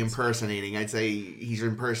Rossi impersonating, I'd say he's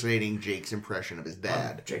impersonating Jake's impression of his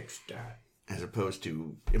dad. Jake's dad. As opposed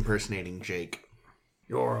to impersonating Jake.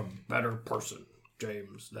 You're a better person,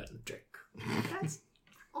 James, than Jake. That's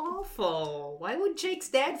awful. Why would Jake's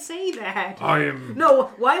dad say that? I am...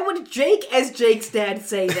 No, why would Jake as Jake's dad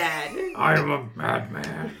say that? I am a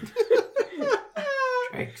madman.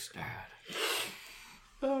 Jake's dad.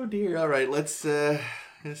 Oh dear, alright, let's settle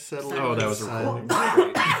in. Oh, that was recording.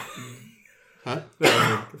 Huh?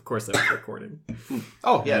 Of course that was recording.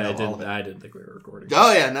 Oh, yeah, I didn't think we were recording.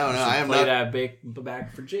 Oh, yeah, no, I am play not... that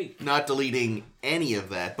back for Jake. Not deleting any of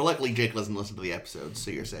that, but luckily Jake doesn't listen to the episodes,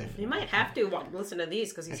 so you're safe. You might have to listen to these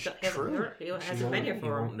because he hasn't been here He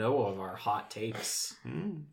for a won't know of our hot takes.